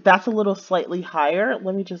 That's a little slightly higher.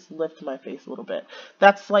 Let me just lift my face a little bit.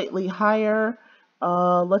 That's slightly higher.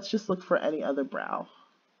 Let's just look for any other brow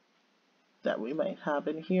that we might have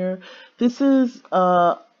in here. This is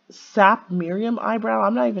Sap Miriam eyebrow.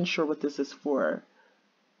 I'm not even sure what this is for.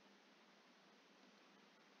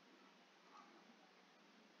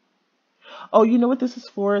 Oh, you know what this is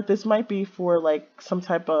for? This might be for like some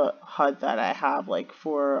type of HUD that I have, like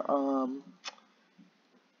for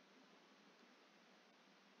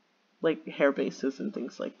like hair bases and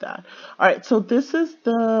things like that. All right, so this is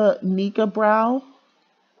the Nika brow.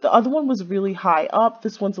 The other one was really high up.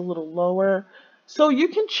 This one's a little lower. So you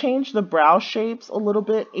can change the brow shapes a little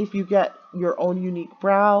bit if you get your own unique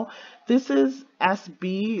brow. This is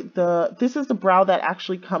SB. This is the brow that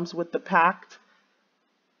actually comes with the pack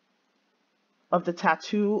of the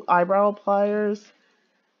tattoo eyebrow appliers.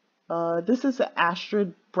 This is the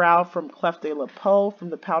Astrid brow from Clef de Peau from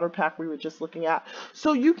the powder pack we were just looking at.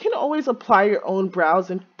 So you can always apply your own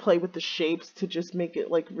brows and play with the shapes to just make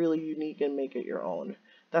it like really unique and make it your own.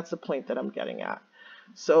 That's the point that I'm getting at.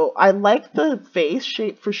 So I like the face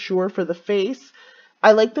shape for sure for the face.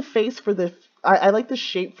 I like the face for the, I like the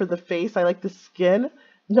shape for the face. I like the skin.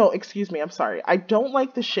 No, excuse me, I'm sorry. I don't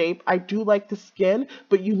like the shape. I do like the skin,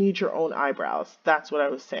 but you need your own eyebrows. That's what I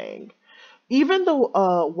was saying. Even the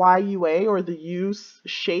YUA or the U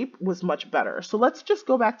shape was much better. So let's just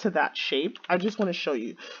go back to that shape. I just want to show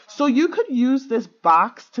you. So you could use this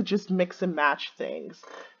box to just mix and match things.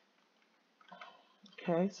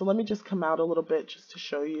 Okay, so let me just come out a little bit just to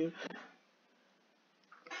show you.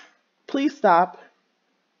 Please stop.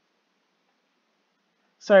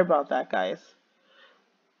 Sorry about that, guys.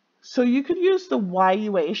 So you could use the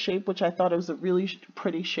YUA shape, which I thought it was a really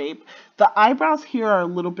pretty shape. The eyebrows here are a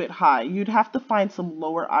little bit high. You'd have to find some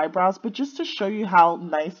lower eyebrows, but just to show you how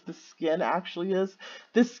nice the skin actually is.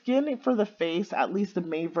 The skin for the face, at least the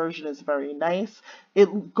May version, is very nice.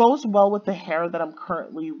 It goes well with the hair that I'm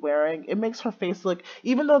currently wearing. It makes her face look,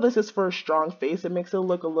 even though this is for a strong face, it makes it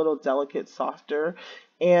look a little delicate, softer.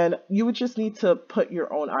 And you would just need to put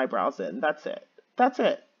your own eyebrows in. That's it. That's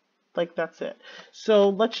it. Like, that's it. So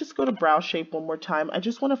let's just go to brow shape one more time. I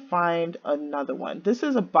just want to find another one. This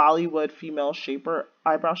is a Bollywood female shaper,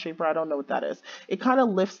 eyebrow shaper. I don't know what that is. It kind of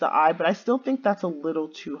lifts the eye, but I still think that's a little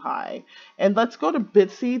too high. And let's go to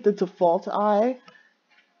Bitsy, the default eye.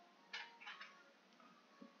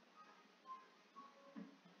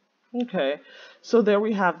 Okay, so there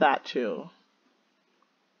we have that too.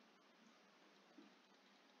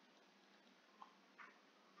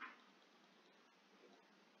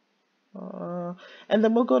 And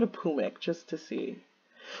then we'll go to Pumic just to see.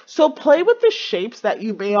 So play with the shapes that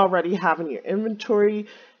you may already have in your inventory.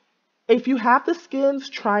 If you have the skins,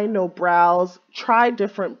 try no brows. Try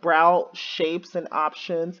different brow shapes and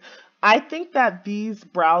options. I think that these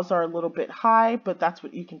brows are a little bit high, but that's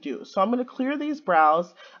what you can do. So I'm going to clear these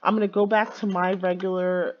brows. I'm going to go back to my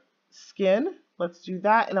regular skin. Let's do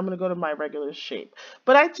that, and I'm going to go to my regular shape.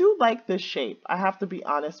 But I do like this shape. I have to be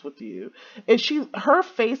honest with you. Her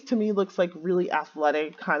face to me looks like really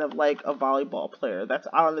athletic, kind of like a volleyball player that's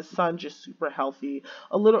out in the sun, just super healthy,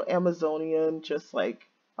 a little Amazonian, just like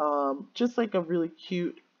a really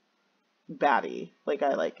cute baddie. Like,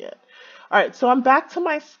 I like it. All right, so I'm back to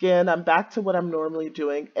my skin. I'm back to what I'm normally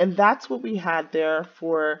doing, and that's what we had there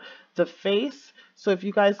for the face. So if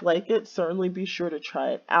you guys like it, certainly be sure to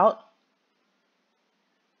try it out.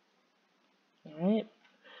 All right,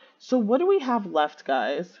 so what do we have left,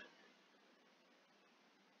 guys?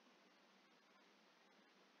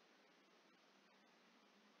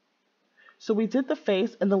 So we did the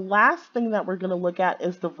face, and the last thing that we're going to look at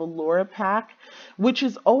is the Velour pack, which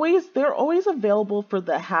is they're always available for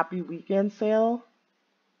the Happy Weekend sale.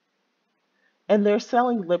 And they're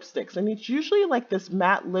selling lipsticks, and it's usually like this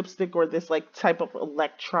matte lipstick or this like type of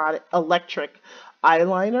electric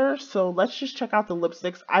eyeliner. So let's just check out the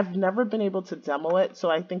lipsticks. I've never been able to demo it, so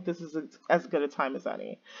I think this is as good a time as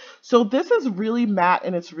any. So this is really matte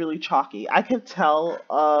and it's really chalky. I could tell,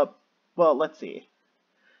 well, let's see.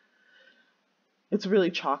 It's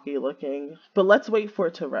really chalky looking, but let's wait for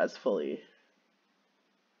it to res fully.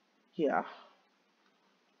 Yeah.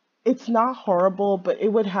 It's not horrible, but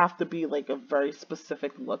it would have to be like a very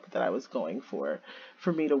specific look that I was going for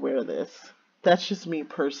me to wear this. That's just me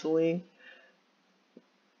personally.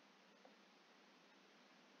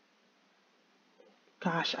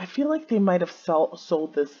 Gosh, I feel like they might have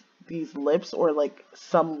sold these lips or like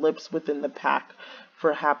some lips within the pack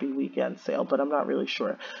for a Happy Weekend sale, but I'm not really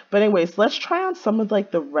sure. But anyways, let's try on some of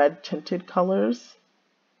like the red tinted colors.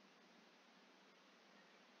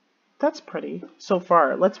 That's pretty so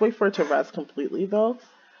far. Let's wait for it to res completely though.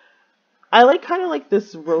 I like kind of like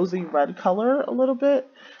this rosy red color a little bit.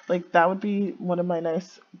 Like that would be one of my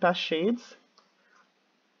best shades.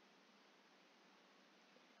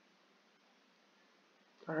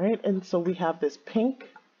 All right, and so we have this pink.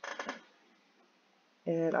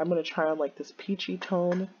 And I'm going to try on like this peachy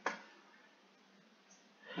tone.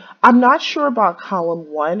 I'm not sure about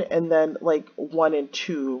column 1 and then like 1 and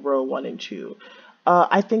 2, row 1 and 2.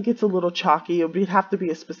 I think it's a little chalky. It would have to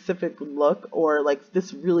be a specific look or like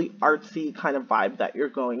this really artsy kind of vibe that you're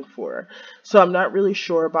going for. So I'm not really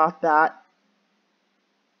sure about that.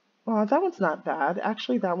 Oh, that one's not bad.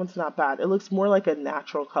 Actually, that one's not bad. It looks more like a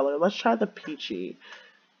natural color. Let's try the peachy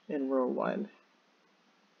in row one.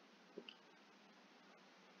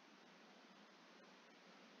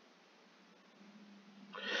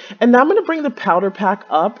 And now I'm going to bring the powder pack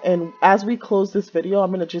up, and as we close this video, I'm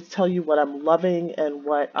going to just tell you what I'm loving and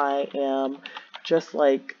what I am just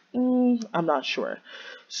like, I'm not sure.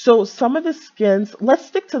 So some of the skins, let's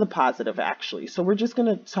stick to the positive actually. So we're just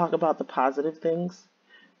going to talk about the positive things.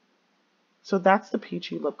 So that's the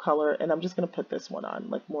peachy lip color, and I'm just going to put this one on,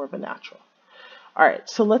 like more of a natural. All right,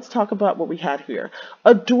 so let's talk about what we had here.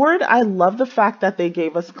 Adored, I love the fact that they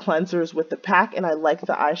gave us cleansers with the pack, and I like the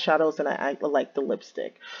eyeshadows, and I like the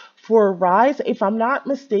lipstick. For Arise, if I'm not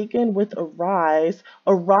mistaken, with Arise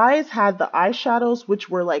had the eyeshadows, which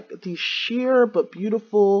were like these sheer but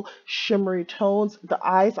beautiful shimmery tones. The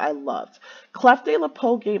eyes I loved. Clef de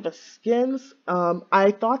Peau gave us skins.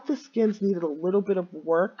 I thought the skins needed a little bit of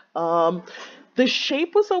work. The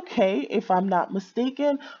shape was okay, if I'm not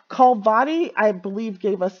mistaken. COLIVATI, I believe,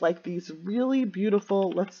 gave us like these really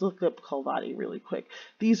beautiful, let's look up COLIVATI really quick.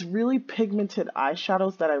 These really pigmented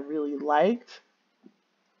eyeshadows that I really liked.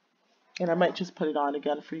 And I might just put it on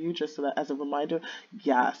again for you just so that as a reminder.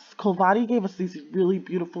 Yes, COLIVATI gave us these really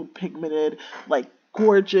beautiful pigmented, like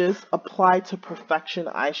gorgeous, applied to perfection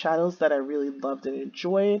eyeshadows that I really loved and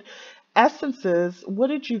enjoyed. Essences, what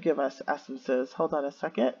did you give us, Essences? Hold on a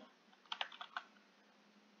second.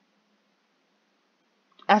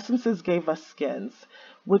 Essences gave us skins,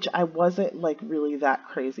 which I wasn't like really that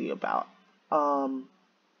crazy about.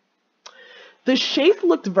 The shape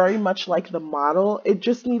looked very much like the model. It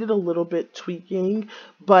just needed a little bit tweaking,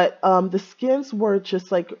 but the skins were just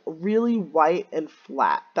like really white and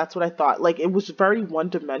flat. That's what I thought. Like it was very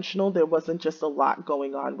one-dimensional. There wasn't just a lot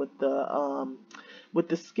going on with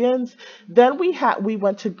the skins. Then we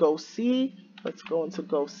went to Go&See. Let's go into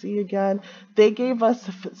Go&See again. They gave us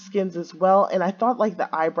skins as well, and I thought like the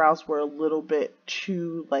eyebrows were a little bit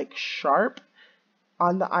too like sharp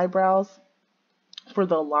on the eyebrows. For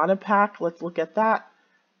the Alana pack, let's look at that.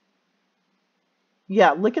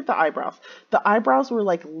 Yeah, look at the eyebrows. The eyebrows were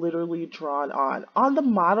like literally drawn on. On the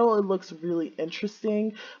model, it looks really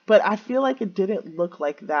interesting, but I feel like it didn't look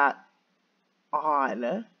like that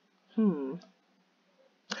on.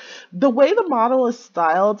 The way the model is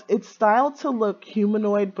styled, it's styled to look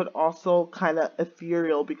humanoid, but also kind of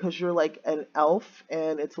ethereal because you're like an elf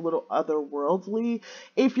and it's a little otherworldly.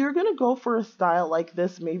 If you're going to go for a style like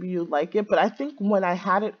this, maybe you like it. But I think when I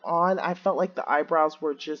had it on, I felt like the eyebrows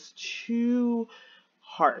were just too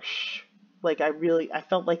harsh. Like I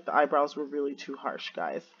felt like the eyebrows were really too harsh,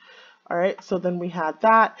 guys. All right, so then we had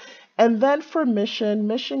that. And then for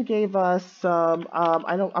Mission gave us some,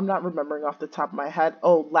 I'm not remembering off the top of my head.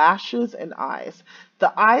 Oh, lashes and eyes.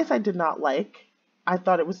 The eyes I did not like. I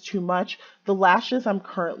thought it was too much. The lashes I'm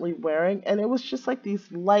currently wearing, and it was just like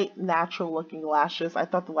these light, natural looking lashes. I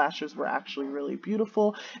thought the lashes were actually really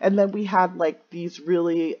beautiful. And then we had like these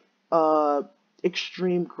really,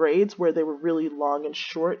 extreme grades where they were really long and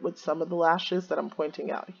short with some of the lashes that I'm pointing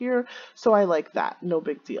out here. So I like that. No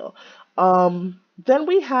big deal. Then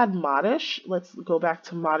we had Modish. Let's go back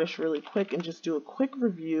to Modish really quick and just do a quick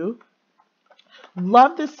review.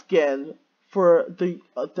 Love the skin for the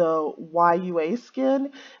YUA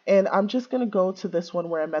skin, and I'm just gonna go to this one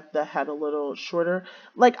where I met the head a little shorter.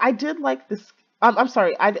 Like I did like this. I'm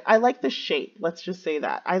sorry, I like the shape. Let's just say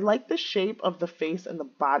that. I like the shape of the face and the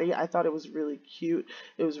body. I thought it was really cute.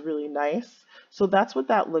 It was really nice. So that's what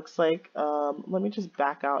that looks like. Let me just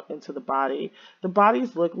back out into the body. The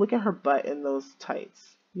bodies look at her butt in those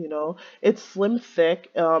tights. You know, it's slim, thick.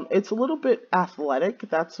 It's a little bit athletic.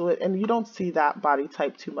 That's what, and you don't see that body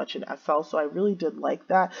type too much in SL. So I really did like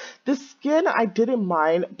that. The skin I didn't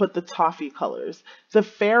mind, but the toffee colors. The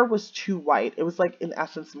fair was too white. It was like in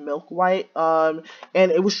essence milk white. And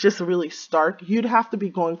it was just really stark. You'd have to be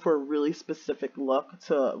going for a really specific look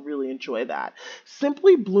to really enjoy that.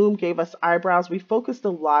 Simply Bloom gave us eyebrows. We focused a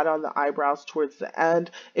lot on the eyebrows towards the end.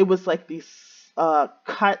 It was like these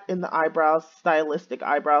cut in the eyebrows, stylistic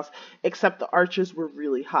eyebrows, except the arches were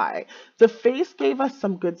really high. The face gave us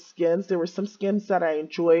some good skins. There were some skins that I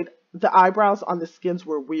enjoyed. The eyebrows on the skins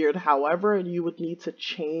were weird, however, and you would need to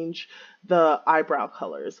change the eyebrow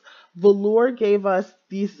colors. Velour gave us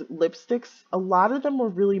these lipsticks. A lot of them were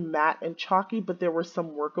really matte and chalky, but there were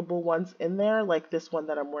some workable ones in there, like this one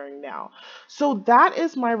that I'm wearing now. So that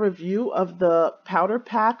is my review of the powder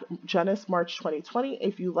pack Genus March 2020.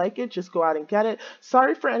 If you like it, just go out and get it.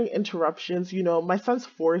 Sorry for any interruptions. You know, my son's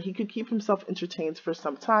 4. He could keep himself entertained for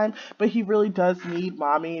some time, but he really does need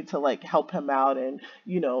mommy to like help him out and,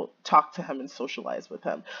 you know, talk to him and socialize with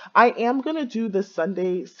him. I am going to do the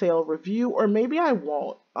Sunday sale review, or maybe I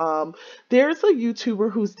won't. There's a YouTuber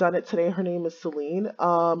who's done it today. Her name is Celine.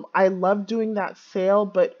 I love doing that sale,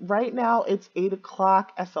 but right now it's 8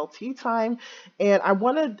 o'clock SLT time, and I'm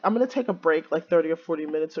going to take a break, like 30 or 40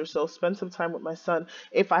 minutes or so, spend some time with my son.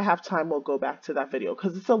 If I have time, we'll go back to that video,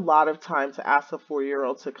 because it's a lot of time to ask a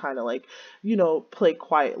 4-year-old to kind of like, you know, play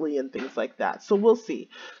quietly and things like that. So we'll see.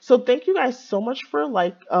 So thank you guys so much for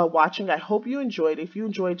watching. I hope you enjoyed. If you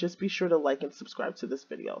enjoyed, just be sure to like and subscribe to this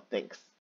video. Thanks.